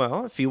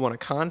 Well, if you want to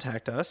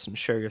contact us and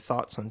share your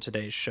thoughts on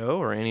today's show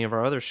or any of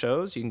our other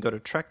shows, you can go to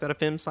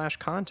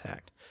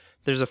trek.fm/contact.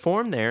 There's a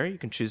form there. You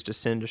can choose to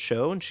send a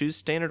show and choose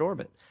Standard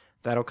Orbit.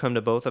 That'll come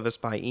to both of us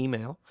by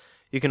email.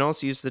 You can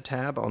also use the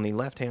tab on the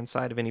left-hand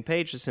side of any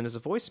page to send us a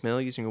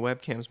voicemail using your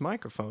webcam's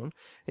microphone,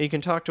 and you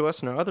can talk to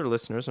us and our other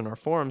listeners on our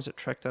forums at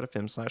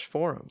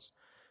trek.fm/forums.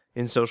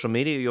 In social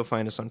media, you'll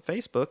find us on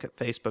Facebook at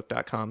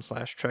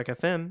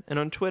facebook.com/TrekFM and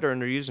on Twitter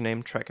under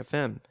username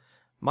TrekFM.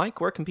 Mike,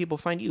 where can people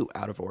find you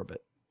out of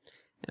orbit?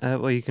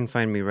 Well, you can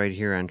find me right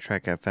here on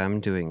Trek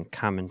FM doing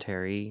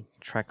commentary,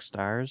 Trek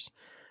Stars,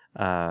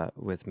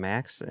 with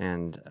Max,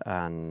 and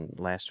on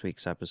last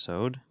week's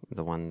episode,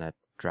 the one that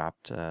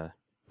dropped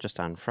just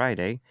on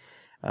Friday,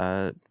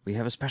 we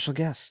have a special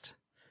guest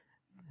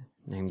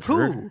named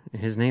Drew.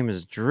 His name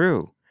is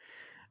Drew.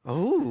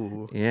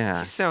 Oh, yeah.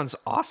 He sounds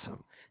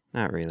awesome.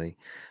 Not really.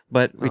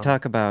 But we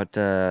talk about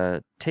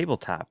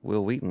Tabletop,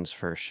 Will Wheaton's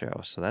first show,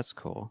 so that's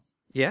cool.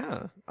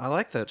 Yeah, I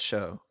like that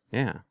show.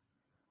 Yeah.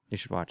 You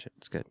should watch it.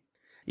 It's good.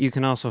 You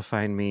can also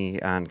find me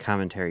on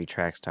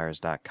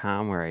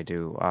commentarytrackstars.com, where I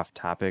do Off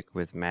Topic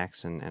with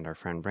Max and our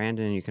friend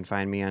Brandon. You can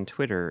find me on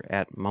Twitter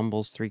at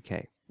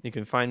Mumbles3K. You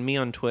can find me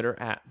on Twitter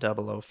at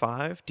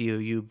 005,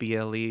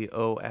 DOUBLEOFIVE.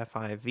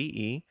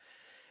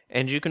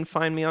 And you can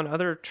find me on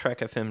other Trek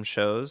FM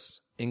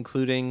shows,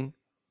 including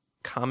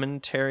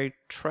Commentary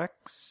Trek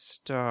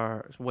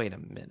Stars. Wait a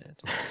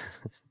minute.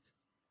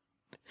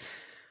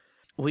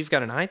 We've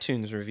got an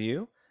iTunes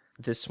review.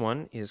 This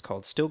one is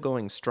called Still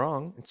Going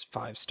Strong. It's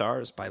 5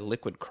 stars by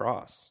Liquid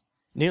Cross.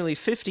 Nearly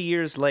 50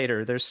 years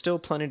later, there's still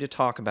plenty to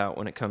talk about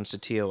when it comes to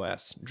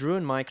TOS. Drew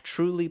and Mike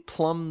truly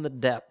plumb the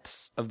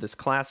depths of this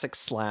classic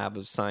slab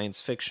of science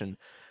fiction,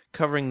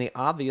 covering the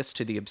obvious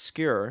to the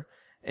obscure,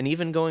 and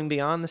even going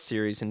beyond the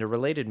series into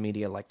related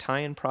media like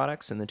tie-in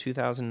products and the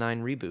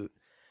 2009 reboot.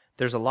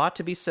 There's a lot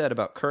to be said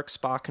about Kirk,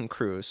 Spock, and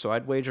crew, so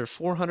I'd wager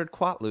 400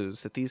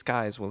 quatlus that these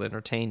guys will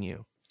entertain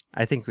you.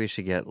 I think we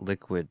should get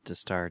Liquid to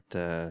start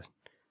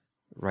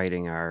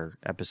writing our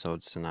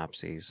episode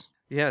synopses.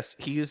 Yes,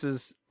 he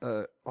uses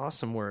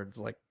awesome words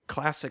like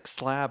classic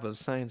slab of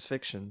science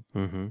fiction.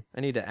 Mm-hmm.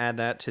 I need to add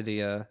that to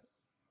the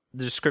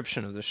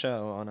description of the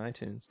show on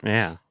iTunes.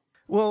 Yeah.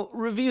 Well,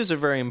 reviews are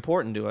very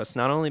important to us,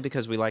 not only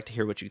because we like to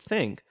hear what you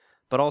think,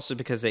 but also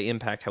because they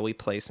impact how we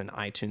place in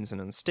iTunes and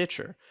on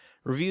Stitcher.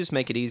 Reviews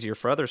make it easier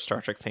for other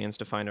Star Trek fans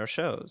to find our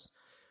shows.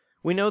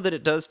 We know that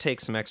it does take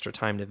some extra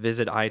time to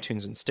visit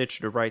iTunes and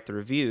Stitcher to write the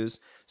reviews,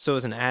 so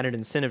as an added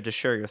incentive to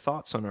share your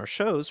thoughts on our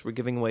shows, we're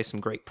giving away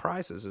some great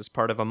prizes as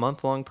part of a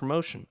month-long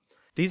promotion.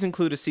 These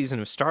include a season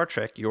of Star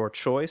Trek, your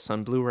choice,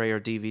 on Blu-ray or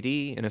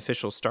DVD, an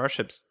official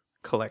Starships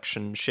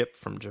collection shipped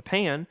from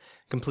Japan,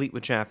 complete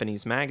with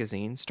Japanese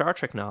magazine, Star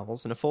Trek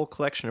novels, and a full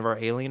collection of our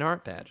alien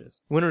art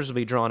badges. Winners will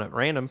be drawn at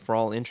random for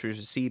all entries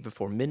received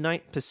before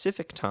midnight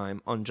Pacific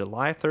time on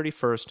July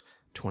 31st,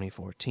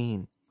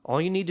 2014. All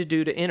you need to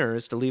do to enter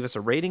is to leave us a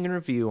rating and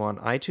review on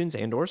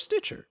iTunes and or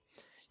Stitcher.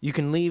 You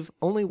can leave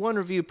only one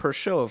review per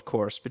show, of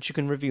course, but you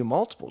can review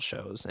multiple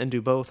shows and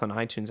do both on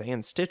iTunes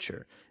and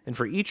Stitcher. And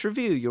for each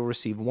review, you'll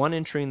receive one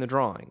entry in the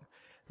drawing.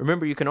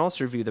 Remember, you can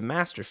also review the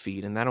master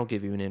feed, and that'll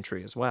give you an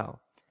entry as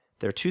well.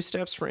 There are 2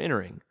 steps for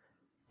entering.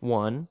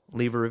 1,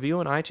 leave a review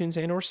on iTunes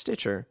and or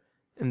Stitcher,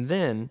 and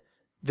then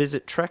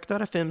visit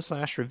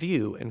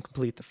trek.fm/review and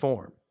complete the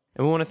form.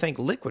 And we want to thank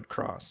Liquid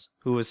Cross,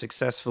 who was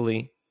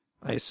successfully,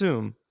 I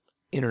assume,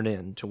 entered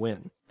in to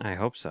win. I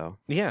hope so.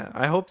 Yeah,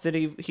 I hope that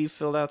he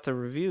filled out the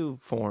review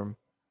form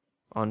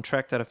on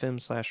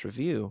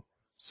trek.fm/review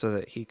so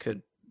that he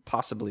could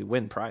possibly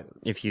win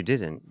prizes. If you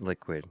didn't,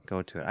 Liquid,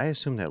 go to it. I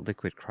assume that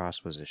Liquid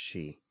Cross was a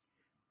she.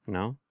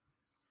 No?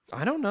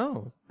 I don't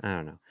know. I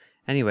don't know.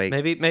 Anyway.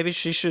 Maybe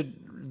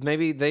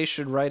they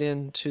should write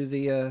into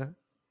the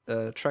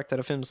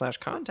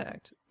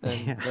trek.fm/contact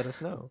and let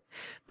us know.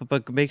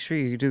 But make sure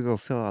you do go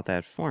fill out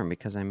that form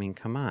because, I mean,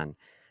 come on.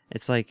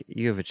 It's like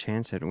you have a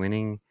chance at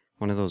winning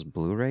one of those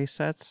Blu-ray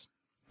sets.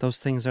 Those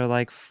things are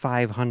like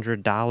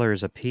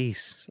 $500 a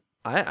piece.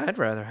 I'd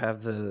rather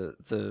have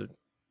the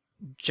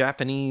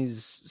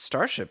Japanese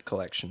Starship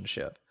collection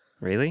ship.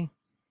 Really?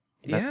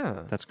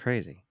 Yeah. That's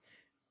crazy.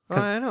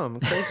 Well, I know, I'm a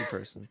crazy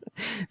person.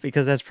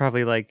 Because that's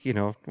probably like,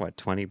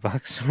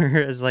 $20?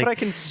 Whereas like, but I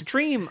can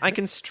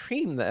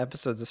stream the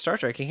episodes of Star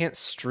Trek. I can't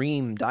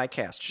stream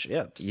die-cast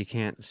ships. You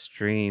can't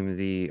stream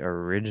the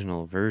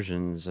original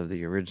versions of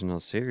the original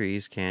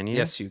series, can you?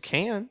 Yes, you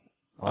can.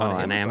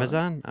 On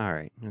Amazon? All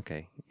right.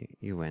 Okay.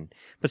 You win.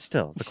 But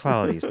still, the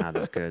quality's not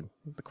as good.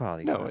 The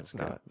quality's no, not it's as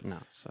not. Good. No,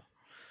 so.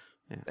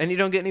 Yeah. And you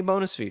don't get any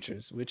bonus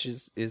features, which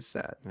is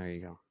sad. There you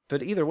go.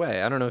 But either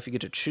way, I don't know if you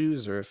get to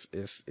choose or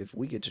if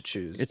we get to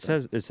choose. It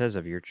says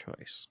of your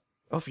choice.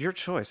 Oh, of your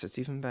choice, it's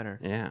even better.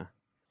 Yeah.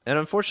 And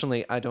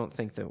unfortunately, I don't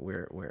think that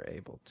we're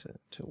able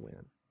to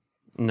win.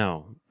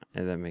 No,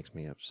 that makes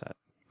me upset.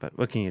 But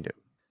what can you do?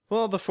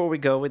 Well, before we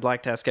go, we'd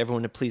like to ask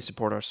everyone to please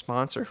support our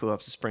sponsor, who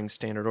helps us bring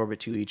Standard Orbit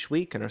to you each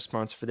week, and our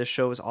sponsor for this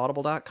show is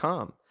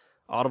Audible.com.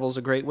 Audible's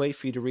a great way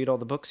for you to read all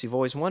the books you've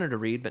always wanted to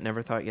read but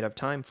never thought you'd have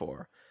time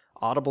for.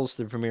 Audible's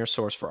the premier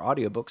source for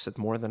audiobooks with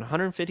more than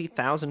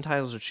 150,000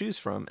 titles to choose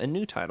from and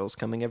new titles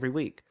coming every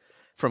week.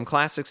 From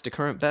classics to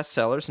current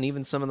bestsellers and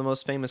even some of the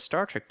most famous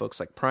Star Trek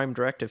books like Prime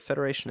Directive,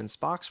 Federation, and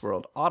Spock's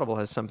World, Audible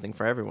has something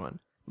for everyone.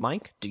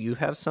 Mike, do you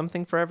have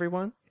something for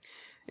everyone?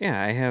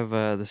 Yeah, I have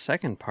the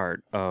second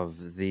part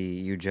of the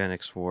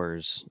Eugenics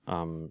Wars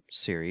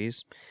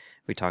series,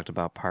 We talked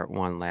about part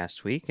 1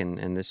 last week,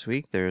 and this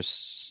week there's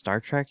Star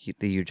Trek,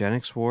 The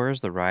Eugenics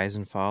Wars, The Rise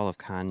and Fall of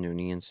Khan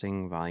Noonien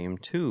Singh, Volume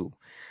 2,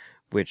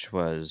 which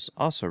was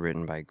also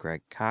written by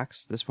Greg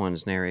Cox. This one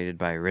is narrated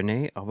by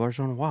René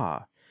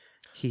Auberjonois.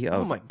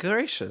 Oh my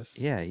gracious.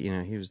 Yeah,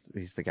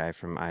 he's the guy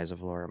from Eyes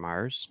of Laura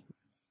Mars.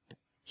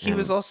 He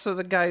was also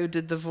the guy who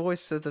did the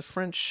voice of the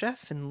French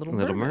chef in Little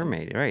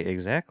Mermaid. Right,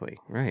 exactly,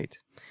 right.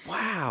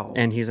 Wow.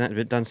 And he's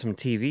done some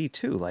TV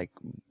too, like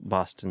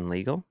Boston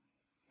Legal.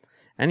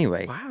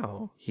 Anyway,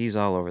 wow. He's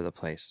all over the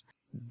place.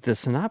 The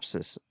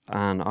synopsis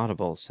on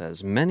Audible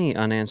says, many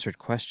unanswered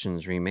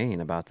questions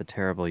remain about the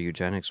terrible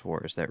eugenics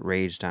wars that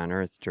raged on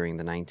Earth during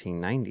the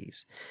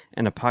 1990s,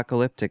 an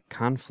apocalyptic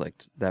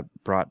conflict that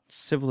brought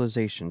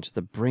civilization to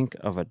the brink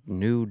of a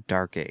new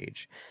dark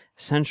age.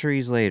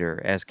 Centuries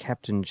later, as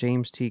Captain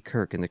James T.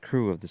 Kirk and the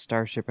crew of the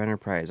Starship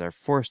Enterprise are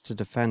forced to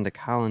defend a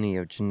colony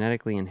of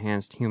genetically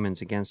enhanced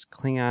humans against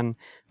Klingon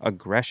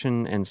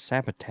aggression and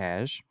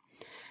sabotage,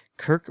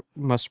 Kirk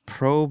must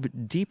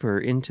probe deeper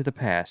into the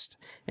past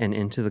and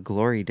into the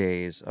glory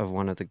days of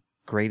one of the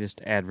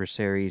greatest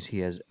adversaries he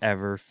has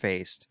ever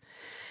faced.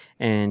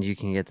 And you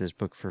can get this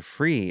book for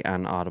free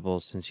on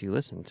Audible since you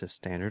listen to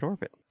Standard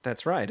Orbit.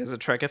 That's right. As a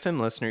Trek FM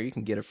listener, you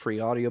can get a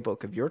free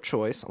audiobook of your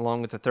choice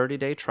along with a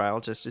 30-day trial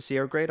just to see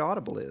how great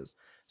Audible is.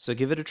 So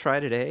give it a try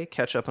today,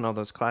 catch up on all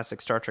those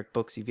classic Star Trek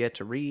books you've yet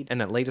to read,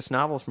 and that latest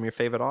novel from your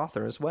favorite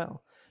author as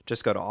well.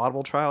 Just go to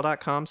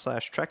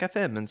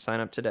audibletrial.com/trekfm and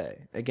sign up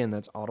today. Again,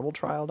 that's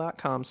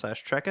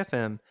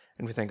audibletrial.com/trekfm,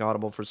 and we thank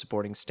Audible for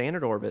supporting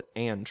Standard Orbit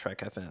and Trek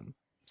FM.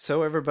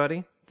 So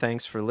everybody,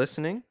 thanks for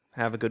listening.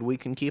 Have a good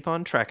week and keep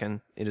on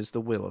trekking. It is the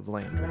will of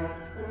Landry.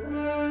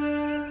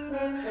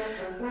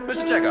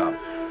 Mr. Chekhov,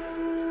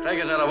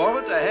 take us out of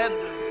orbit ahead,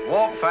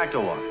 warp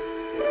factor 1.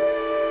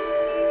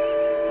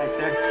 Hi,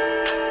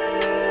 sir.